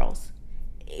referrals.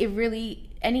 It really,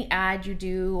 any ad you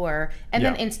do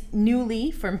then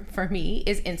newly for me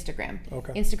is Instagram.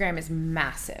 Okay. Instagram is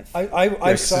massive. I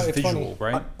It's saw it's visual,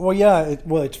 funny. right? Well, yeah.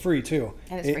 It's free too.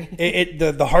 And it's free.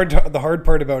 The hard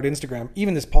part about Instagram,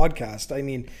 even this podcast. I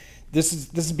mean,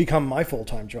 this has become my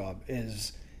full-time job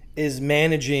is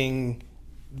managing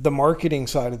the marketing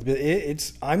side of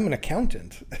the I'm an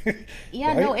accountant. Yeah,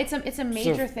 right? no, it's a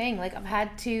major thing. Like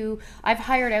I've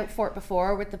hired out for it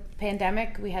before with the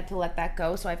pandemic. We had to let that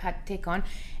go, so I've had to take on,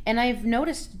 and I've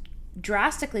noticed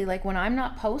drastically, like when I'm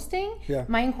not posting,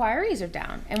 my inquiries are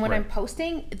down, and when I'm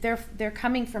posting, they're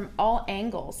coming from all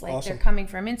angles. Like they're coming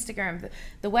from Instagram,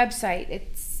 the website.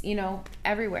 It's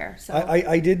everywhere. So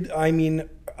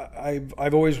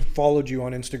I've always followed you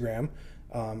on Instagram.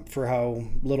 For how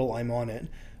little I'm on it.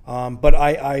 But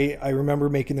I remember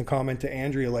making the comment to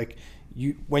Andrea, like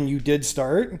when you did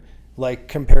start, like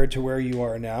compared to where you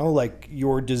are now, like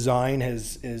your design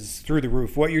is through the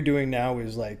roof. What you're doing now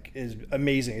is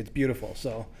amazing. It's beautiful.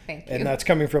 So, thank you. And that's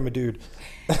coming from a dude.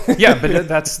 Yeah, but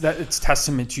it's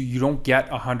testament to you don't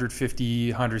get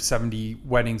 150, 170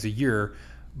 weddings a year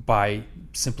by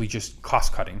simply just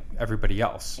cost cutting everybody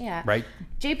else. Yeah. Right?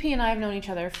 JP and I have known each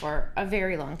other for a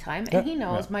very long time, and he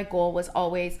knows my goal was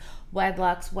always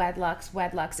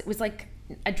Wedlux. It was like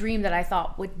a dream that I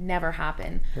thought would never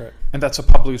happen. Right. And that's so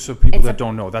people that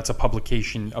don't know, that's a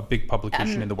publication, a big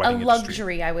publication in the wedding industry. A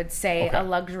luxury, I would say, a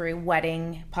luxury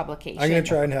wedding publication. I'm going to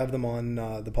try and have them on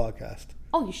the podcast.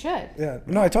 Oh, you should. Yeah.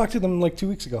 No, I talked to them like 2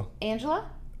 weeks ago. Angela?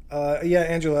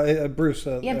 Angela, Bruce.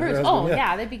 Bruce. Husband, oh,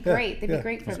 yeah, they'd be great. They'd be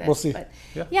great for this. We'll see. But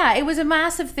yeah, it was a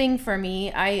massive thing for me.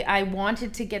 I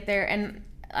wanted to get there, and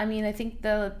I mean, I think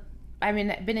I've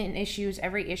been in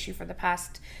every issue for the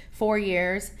past 4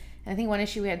 years. And I think one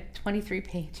issue we had 23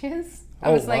 pages.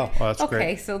 I was like, wow, that's okay,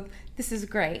 great. so this is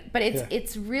great. But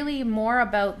it's really more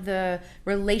about the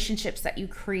relationships that you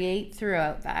create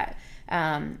throughout that.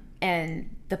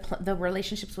 And the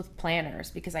relationships with planners,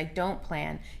 because I don't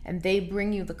plan, and they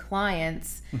bring you the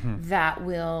clients that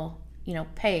will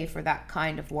pay for that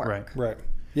kind of work. Right.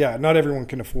 Yeah. Not everyone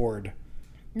can afford.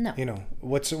 No.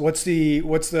 What's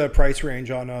the price range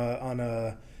on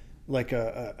a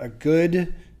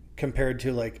good compared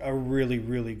to like a really,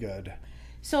 really good?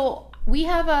 So we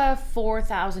have a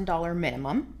 $4,000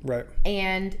 minimum. Right.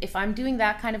 And if I'm doing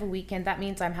that kind of a weekend, that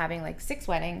means I'm having like 6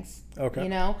 weddings. Okay.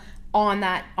 On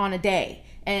a day.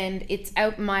 And it's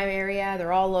out in my area.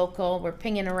 They're all local. We're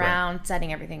pinging around,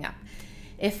 setting everything up.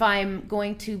 If I'm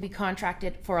going to be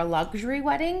contracted for a luxury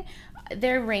wedding,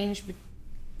 their range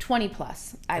 20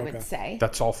 plus, I would say.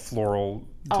 That's all floral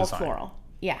design. All floral.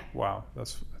 Yeah. Wow.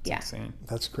 That's insane.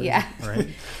 That's crazy. Yeah. Right?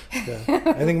 Yeah.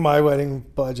 I think my wedding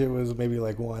budget was maybe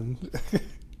like 1.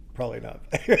 Probably not.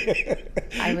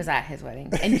 I was at his wedding,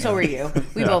 and so were you.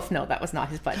 We both know that was not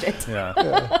his budget. Yeah.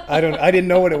 I didn't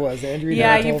know what it was. Andrew.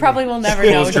 Yeah, you probably will never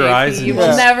know. Closed your eyes and you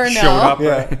will never know. showed up.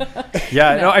 Yeah. Right?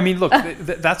 Yeah. No, I mean, look,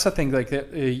 that's the thing. Like,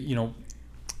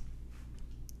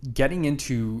 getting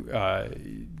into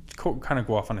kind of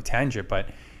go off on a tangent, but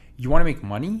you want to make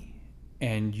money,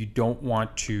 and you don't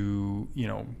want to,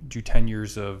 do 10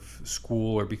 years of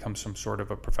school or become some sort of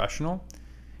a professional.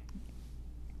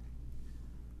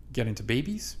 Get into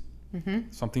babies,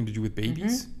 something to do with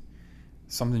babies,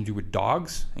 something to do with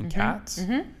dogs and cats,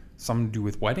 something to do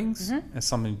with weddings, and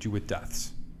something to do with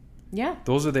deaths. Yeah.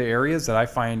 Those are the areas that I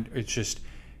find it's just,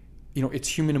 it's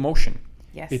human emotion.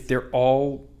 Yes. They're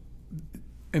all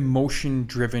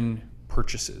emotion-driven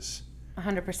purchases.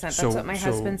 100%. That's what my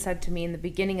husband said to me in the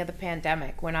beginning of the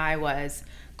pandemic when I was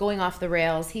going off the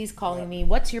rails. He's calling me,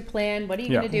 what's your plan? What are you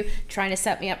going to do? Trying to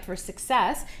set me up for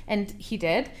success. And he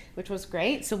did, which was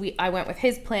great. So I went with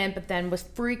his plan, but then was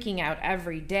freaking out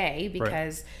every day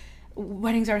because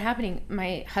weddings aren't happening.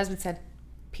 My husband said,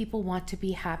 people want to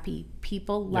be happy.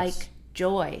 People like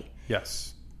joy.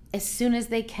 Yes. As soon as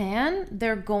they can,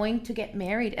 they're going to get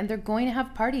married and they're going to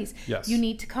have parties. Yes. You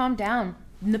need to calm down.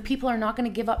 The people are not going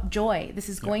to give up joy. This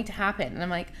is going to happen. And I'm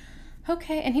like,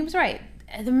 okay. And he was right.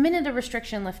 The minute a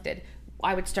restriction lifted,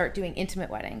 I would start doing intimate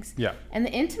weddings. Yeah. And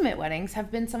the intimate weddings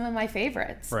have been some of my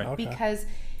favorites. Right. Okay. Because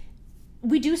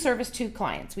we do service to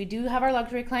clients. We do have our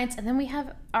luxury clients, and then we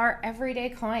have our everyday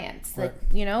clients that,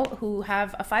 you know, who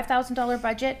have a $5,000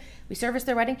 budget. We service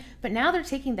their wedding, but now they're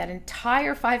taking that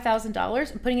entire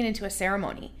 $5,000 and putting it into a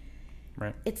ceremony.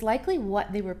 Right. It's likely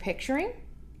what they were picturing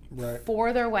Right.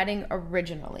 for their wedding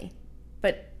originally,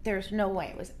 but there's no way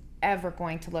it was ever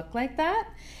going to look like that.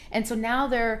 And so now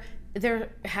they're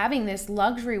having this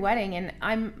luxury wedding, and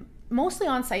I'm mostly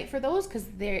on site for those because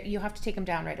you have to take them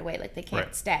down right away, like they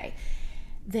can't stay.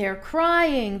 They're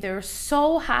crying, they're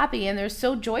so happy, and they're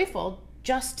so joyful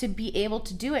just to be able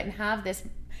to do it and have this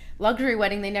luxury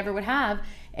wedding they never would have.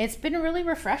 It's been really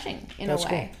refreshing in a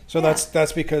way. Cool. So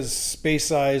that's because space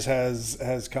size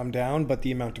has come down, but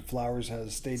the amount of flowers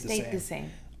has stayed the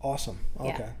same. Awesome.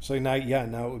 Okay. Yeah. So now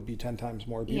it would be 10 times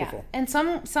more beautiful. Yeah. And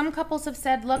some couples have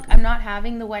said, look, I'm not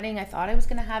having the wedding I thought I was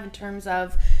going to have in terms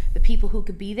of the people who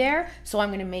could be there, so I'm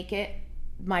going to make it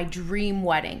my dream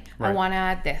wedding. Right. I want to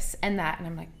add this and that. And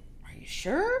I'm like, are you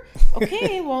sure?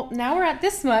 Okay, well, now we're at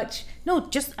this much. No,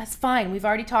 just that's fine. We've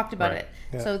already talked about it.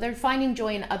 Yeah. So they're finding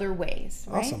joy in other ways.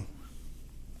 Right? Awesome.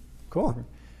 Cool.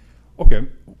 Okay.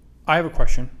 I have a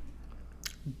question.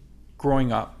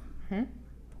 Growing up,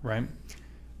 right?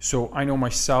 So I know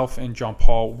myself and John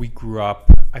Paul, we grew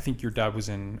up, I think your dad was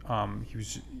in, he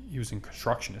was in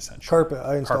construction essentially. Carpet.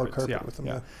 I installed Carpets, carpet with him.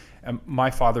 Yeah. And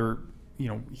my father, you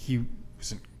know, he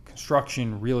was in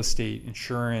construction, real estate,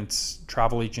 insurance,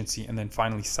 travel agency, and then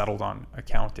finally settled on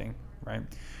accounting, right?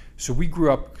 So we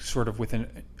grew up sort of with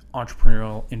an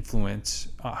entrepreneurial influence.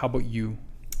 How about you?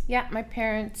 Yeah, my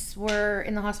parents were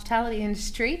in the hospitality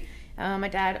industry. My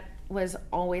dad was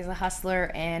always a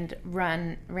hustler and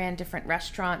ran different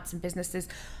restaurants and businesses.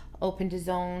 Opened his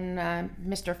own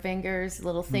Mr. Fingers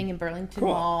little thing in Burlington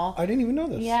Mall. I didn't even know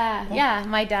this. Yeah.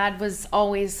 My dad was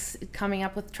always trying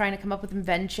to come up with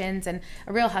inventions, and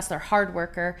a real hustler, hard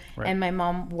worker. Right. And my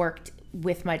mom worked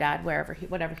with my dad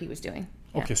whatever he was doing.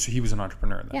 Yeah. Okay, so he was an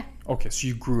entrepreneur then. Yeah. Okay, so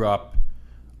you grew up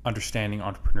understanding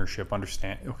entrepreneurship,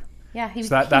 okay. Yeah, he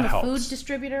So became that a helps. food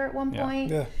distributor at one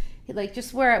point. Yeah. Like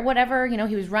just where whatever, you know,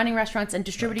 he was running restaurants and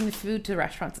distributing the food to the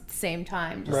restaurants at the same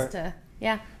time.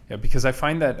 Yeah, because I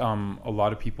find that a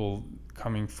lot of people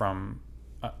coming from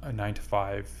a 9 to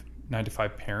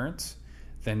 5 parents,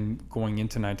 then going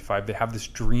into 9 to 5, they have this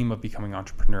dream of becoming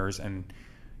entrepreneurs. And,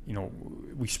 you know,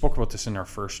 we spoke about this in our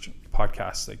first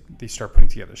podcast. Like they start putting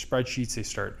together spreadsheets, they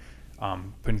start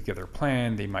putting together a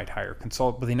plan, they might hire a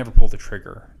consultant, but they never pull the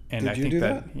trigger. And Did I you think do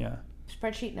that, that? yeah.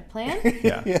 Spreadsheet and a plan?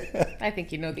 Yeah. I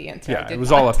think you know the answer. Yeah, it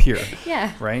was all up here.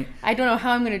 Yeah. Right? I don't know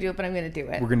how I'm going to do it, but I'm going to do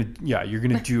it. You're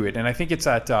going to do it. And I think it's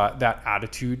that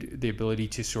attitude, the ability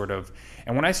to sort of,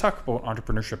 and when I talk about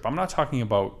entrepreneurship, I'm not talking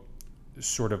about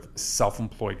sort of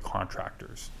self-employed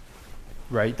contractors,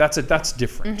 right? That's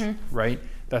different, right?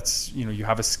 That's, you know, you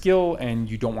have a skill and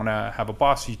you don't want to have a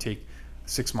boss. So you take a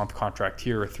 6-month contract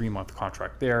here, a 3-month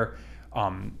contract there.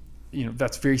 You know,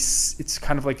 it's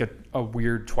kind of like a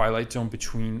weird twilight zone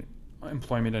between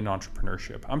employment and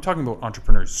entrepreneurship. I'm talking about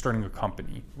entrepreneurs starting a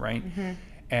company, right?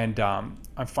 And I'm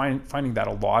finding that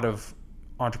a lot of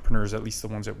entrepreneurs, at least the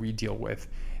ones that we deal with,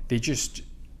 they just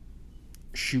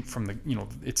shoot from the, you know,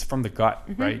 it's from the gut,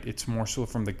 right? It's more so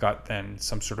from the gut than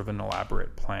some sort of an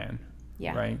elaborate plan.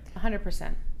 Yeah. Right?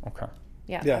 100%. Okay.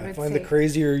 Yeah. Yeah. I find the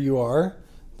crazier you are,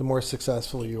 the more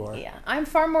successful you are. Yeah. I'm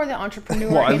far more the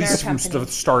entrepreneur Well, at in least our from company.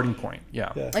 the starting point.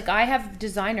 Yeah. Like I have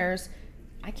designers,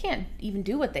 I can't even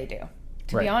do what they do.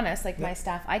 To be honest, like my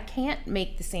staff, I can't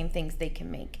make the same things they can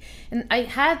make. And I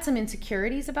had some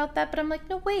insecurities about that, but I'm like,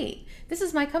 no, wait, this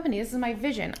is my company. This is my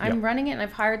vision. I'm running it and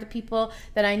I've hired the people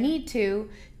that I need to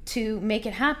make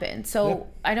it happen. So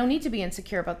I don't need to be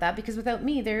insecure about that because without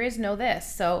me, there is no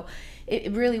this. So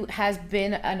it really has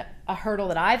been a hurdle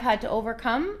that I've had to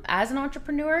overcome as an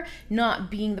entrepreneur,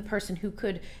 not being the person who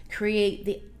could create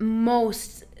the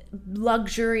most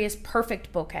luxurious,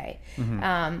 perfect bouquet.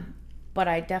 But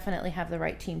I definitely have the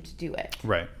right team to do it.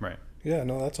 Right. Yeah,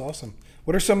 no, that's awesome.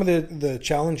 What are some of the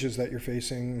challenges that you're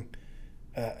facing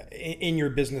in your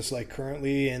business, like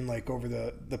currently and like over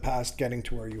the past getting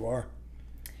to where you are?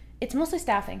 It's mostly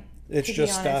staffing. It's to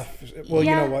just be honest. staff. Well,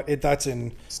 you know what? That's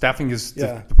in Staffing is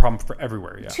the problem for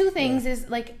everywhere. Yeah. Two things is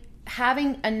like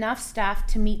having enough staff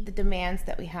to meet the demands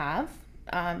that we have,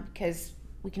 because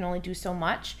we can only do so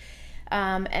much,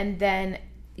 and then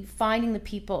finding the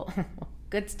people.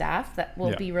 good staff that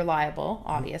will be reliable.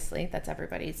 Obviously, that's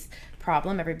everybody's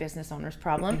problem, every business owner's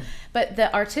problem. But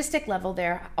the artistic level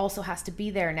there also has to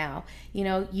be there now. You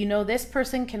know, this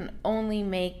person can only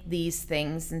make these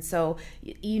things, and so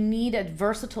you need a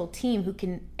versatile team who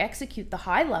can execute the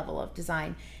high level of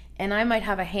design. And I might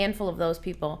have a handful of those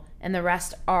people, and the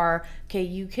rest are, okay,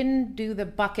 you can do the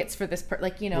buckets for this,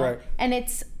 Right. and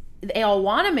they all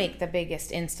want to make the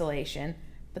biggest installation,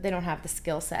 but they don't have the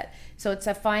skill set. So it's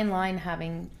a fine line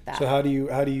having that. So how do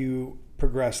you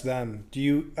progress them? Do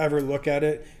you ever look at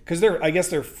it? Because I guess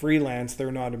they're freelance,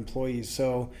 they're not employees.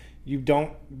 So you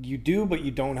do, but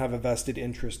you don't have a vested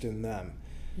interest in them.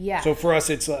 Yeah. So for us,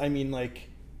 it's, I mean, like,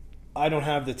 I don't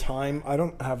have the time, I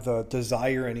don't have the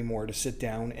desire anymore to sit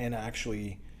down and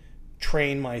actually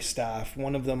train my staff.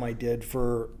 One of them I did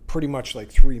for pretty much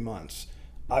like 3 months.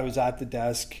 I was at the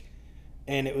desk,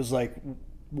 and it was like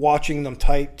watching them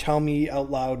tell me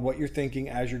out loud what you're thinking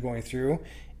as you're going through,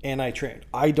 and I trained.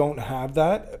 I don't have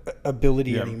that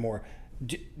ability anymore.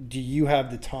 Do you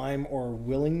have the time or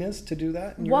willingness to do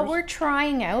that in yours? What we're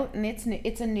trying out, and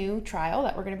it's a new trial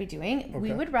that we're going to be doing. Okay.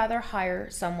 We would rather hire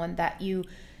someone that you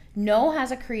know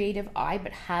has a creative eye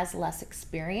but has less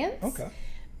experience. Okay.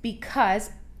 Because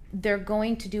they're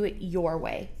going to do it your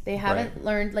way. They haven't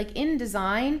learned, like in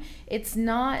design, it's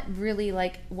not really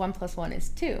like 1 + 1 is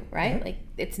 2, right? Mm-hmm. Like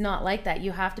it's not like that.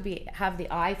 You have to have the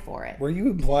eye for it. Were you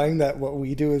implying that what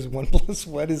we do is 1 +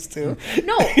 1 is 2?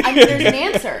 No, I mean there's an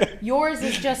answer. Yours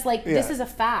is just like this is a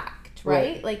fact,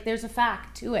 right? Like there's a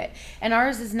fact to it, and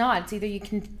ours is not. It's either you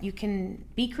can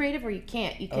be creative or you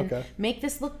can't. You can make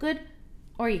this look good,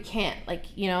 or you can't,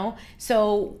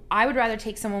 so I would rather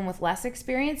take someone with less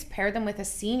experience, pair them with a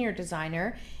senior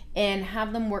designer, and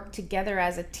have them work together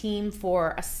as a team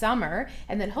for a summer,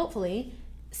 and then hopefully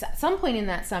at some point in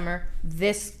that summer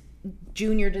this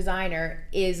junior designer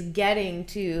is getting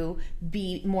to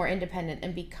be more independent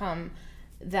and become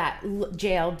that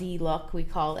JLD look, we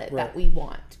call it, that we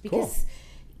want. Because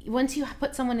once you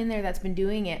put someone in there that's been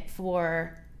doing it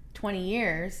for 20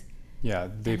 years,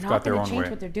 they've got their own way. Change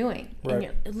what they're doing, and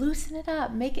you loosen it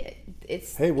up, make it.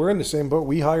 It's hey, we're in the same boat.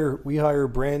 We hire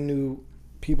brand new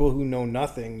people who know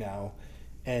nothing now,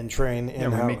 and train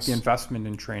in-house. We make the investment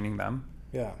in training them.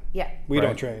 Yeah. We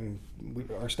don't train.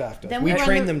 Our staff does. Then we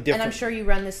train them differently. And I'm sure you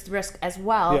run this risk as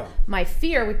well. Yeah. My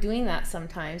fear with doing that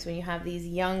sometimes, when you have these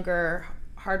younger,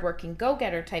 hardworking,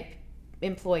 go-getter type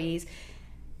employees.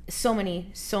 So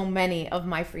many of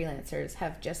my freelancers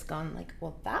have just gone like,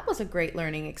 well, that was a great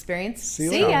learning experience.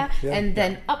 See ya. Yeah. And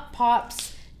then up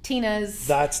pops Tina's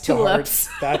tulips.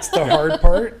 That's the hard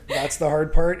part. That's the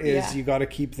hard part is you got to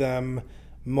keep them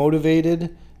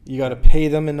motivated. You got to pay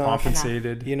them enough.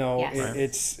 Compensated. You know,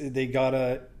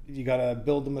 you gotta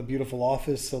build them a beautiful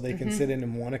office so they can sit in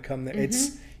and want to come there.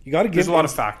 It's you got to give. There's a lot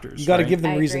of factors. You got to give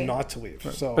them reason not to leave.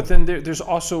 Right. So, but then there's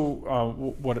also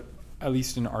what. At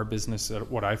least in our business,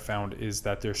 what I found is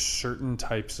that there's certain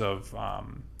types of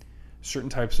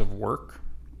work,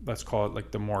 let's call it like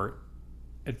the more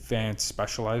advanced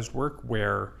specialized work,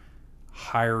 where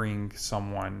hiring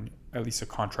someone, at least a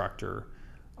contractor,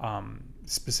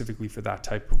 specifically for that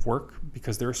type of work,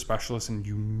 because they're a specialist and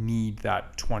you need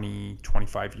that 20,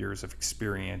 25 years of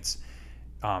experience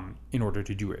in order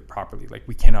to do it properly. Like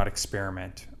we cannot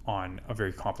experiment on a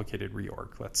very complicated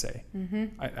reorg, let's say.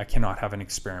 I cannot have an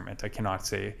experiment. I cannot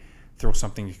throw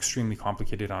something extremely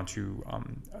complicated onto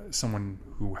someone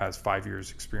who has 5 years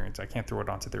experience. I can't throw it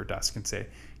onto their desk and say,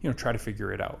 try to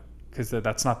figure it out, because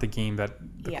that's not the game that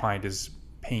the client is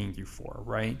paying you for,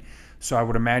 right? So I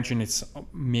would imagine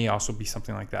may also be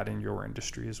something like that in your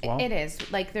industry as well. It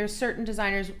is. Like there's certain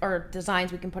designers or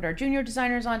designs we can put our junior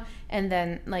designers on, and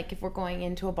then like if we're going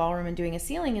into a ballroom and doing a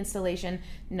ceiling installation,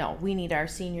 no, we need our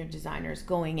senior designers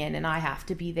going in, and I have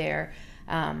to be there.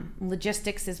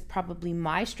 Logistics is probably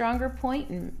my stronger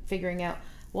point in figuring out,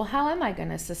 well, how am I going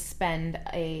to suspend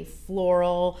a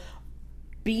floral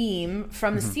beam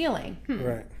from the ceiling?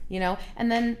 Right.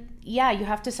 And then you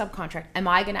have to subcontract. Am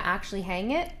I going to actually hang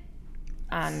it?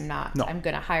 I'm not. No. I'm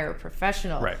going to hire a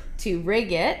professional to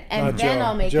rig it, and then Joe.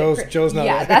 I'll make it. Joe's not.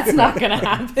 Yeah, that's not going to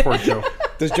happen. Poor Joe.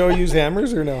 Does Joe use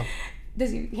hammers or no?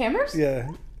 Does he hammers?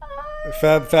 Yeah.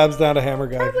 Fab's not a hammer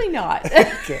guy. Probably not.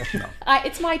 Okay. No.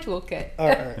 It's my toolkit. All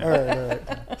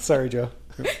right. Sorry, Joe.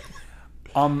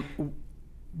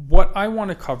 What I want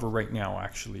to cover right now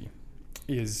actually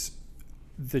is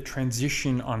the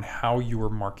transition on how you were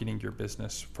marketing your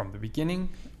business from the beginning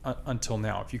until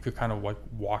now. If you could kind of like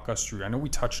walk us through. I know we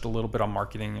touched a little bit on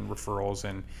marketing and referrals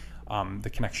and the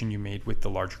connection you made with the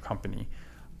larger company.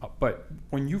 But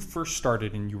when you first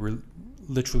started and you were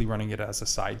literally running it as a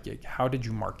side gig, how did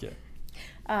you market?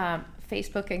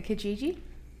 Facebook and Kijiji.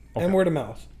 And word of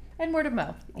mouth. And word of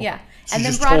mouth, yeah. So and you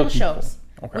then just bridal told people. shows,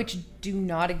 Okay. which do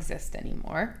not exist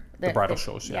anymore. bridal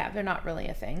shows, yeah. Yeah, they're not really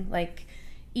a thing. Like,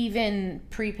 even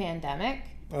pre-pandemic,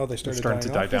 Oh, they started starting to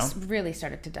dying die off? down. this really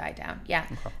started to die down. Yeah.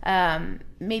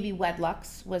 Maybe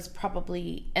Wedlocks was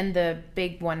probably, and the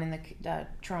big one in the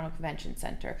Toronto Convention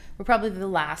Center were probably the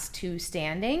last two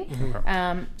standing.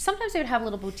 Sometimes they would have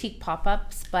little boutique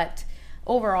pop-ups, but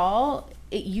overall,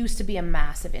 it used to be a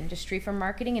massive industry for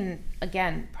marketing, and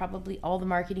again, probably all the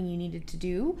marketing you needed to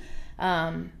do.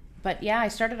 But yeah, I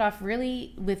started off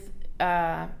really with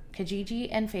Kijiji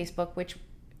and Facebook, which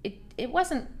it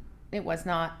was no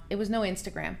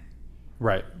Instagram.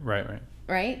 Right.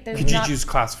 Right? There's Kijiji's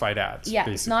classified ads. Yeah,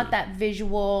 basically. it's not that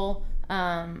visual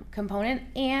component,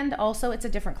 and also it's a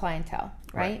different clientele,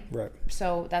 right? Right.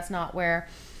 So that's not where,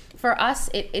 for us,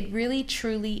 it really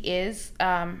truly is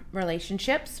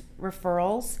relationships,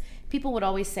 referrals. People would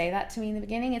always say that to me in the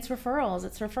beginning, it's referrals,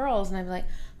 and I'd be like,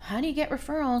 how do you get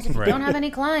referrals if you don't have any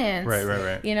clients?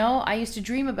 Right. You know, I used to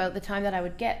dream about the time that I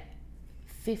would get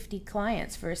 50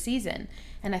 clients for a season,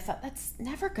 and I thought, that's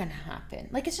never gonna happen.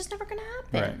 Like, it's just never gonna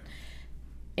happen. Right.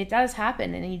 It does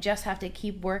happen, and you just have to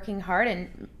keep working hard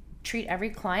and treat every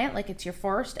client like it's your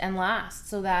first and last,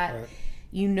 so that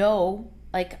you know,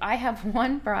 like, I have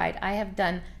one bride, I have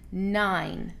done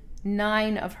nine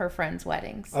of her friends'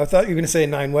 weddings. I thought you were going to say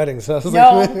 9 weddings. I was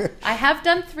No, like, I have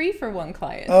done 3 for one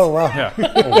client. oh, wow. Yeah.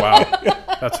 Oh wow.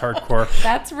 That's hardcore.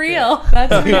 That's real.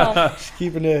 That's real.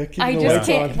 Keeping the I lights just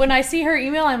can't. on. When I see her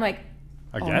email, I'm like,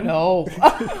 Again? oh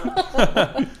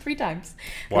no. 3 times.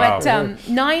 Wow. But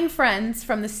 9 friends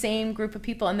from the same group of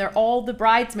people, and they're all the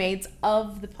bridesmaids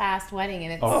of the past wedding,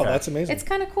 and it's Oh, that's amazing. it's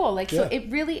kind of cool. Like, so Yeah. it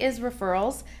really is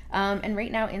referrals. And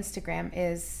right now, Instagram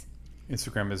is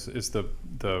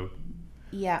the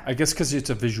yeah. I guess because it's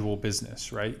a visual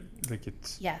business, right? Like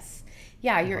it's Yes.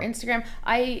 Yeah, your Instagram.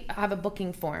 I have a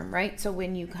booking form, right? So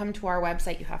when you come to our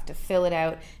website, you have to fill it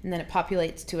out, and then it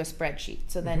populates to a spreadsheet.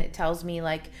 So then it tells me,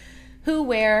 like, who,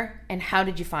 where, and how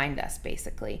did you find us,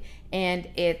 basically. And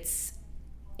it's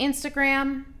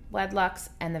Instagram, Wedlocks,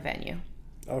 and the venue.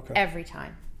 Okay. Every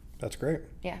time. That's great.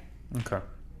 Yeah. okay.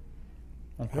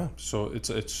 Yeah. So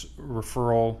it's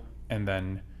referral and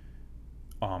then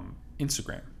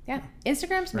Instagram. Yeah,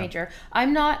 Instagram's major.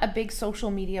 I'm not a big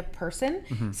social media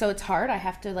person, so it's hard. I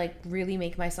have to, like, really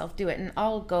make myself do it, and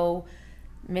I'll go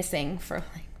missing for,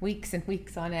 like, weeks and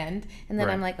weeks on end, and then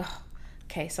Right. I'm like, oh,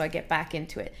 okay, so I get back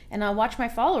into it, and I'll watch my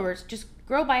followers just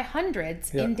grow by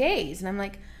hundreds in days, and I'm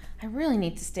like, I really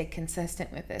need to stay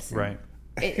consistent with this. And Right.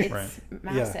 it's Right.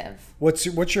 massive. What's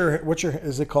your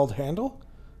is it called handle?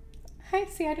 I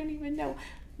see. I don't even know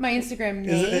my Instagram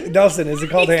Is name. it, Nelson, is it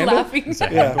called He's handle? laughing. Is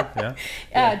that Yeah. handle?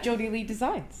 Yeah. Jody Lee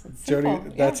Designs. It's Jody,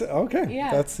 simple. that's yeah. okay.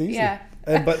 Yeah. That's easy. Yeah.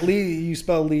 But Lee, you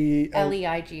spell Lee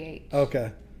Leigh.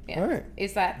 Okay. Yeah. All right.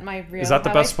 Is that my real? Is that the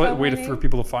how I best spell way my for name?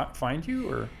 people to find you,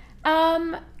 or?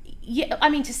 Yeah, I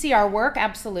mean, to see our work,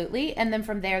 absolutely, and then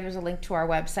from there, there's a link to our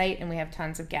website, and we have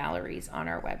tons of galleries on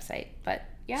our website. But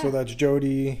yeah, So that's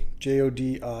Jody,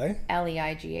 Jodi Leigh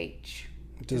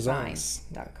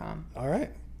Designs.com. .com. All right.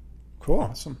 Cool.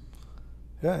 Awesome.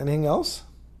 Yeah. Anything else?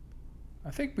 I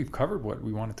think we've covered what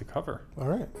we wanted to cover. All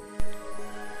right.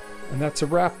 And that's a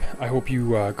wrap. I hope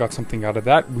you got something out of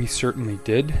that. We certainly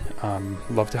did.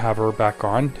 Love to have her back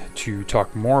on to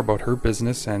talk more about her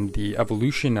business and the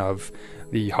evolution of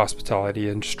the hospitality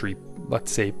industry,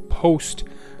 let's say post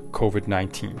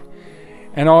COVID-19.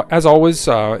 And as always,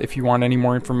 if you want any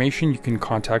more information, you can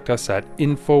contact us at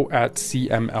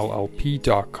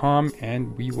info@cmllp.com,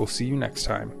 and we will see you next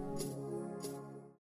time.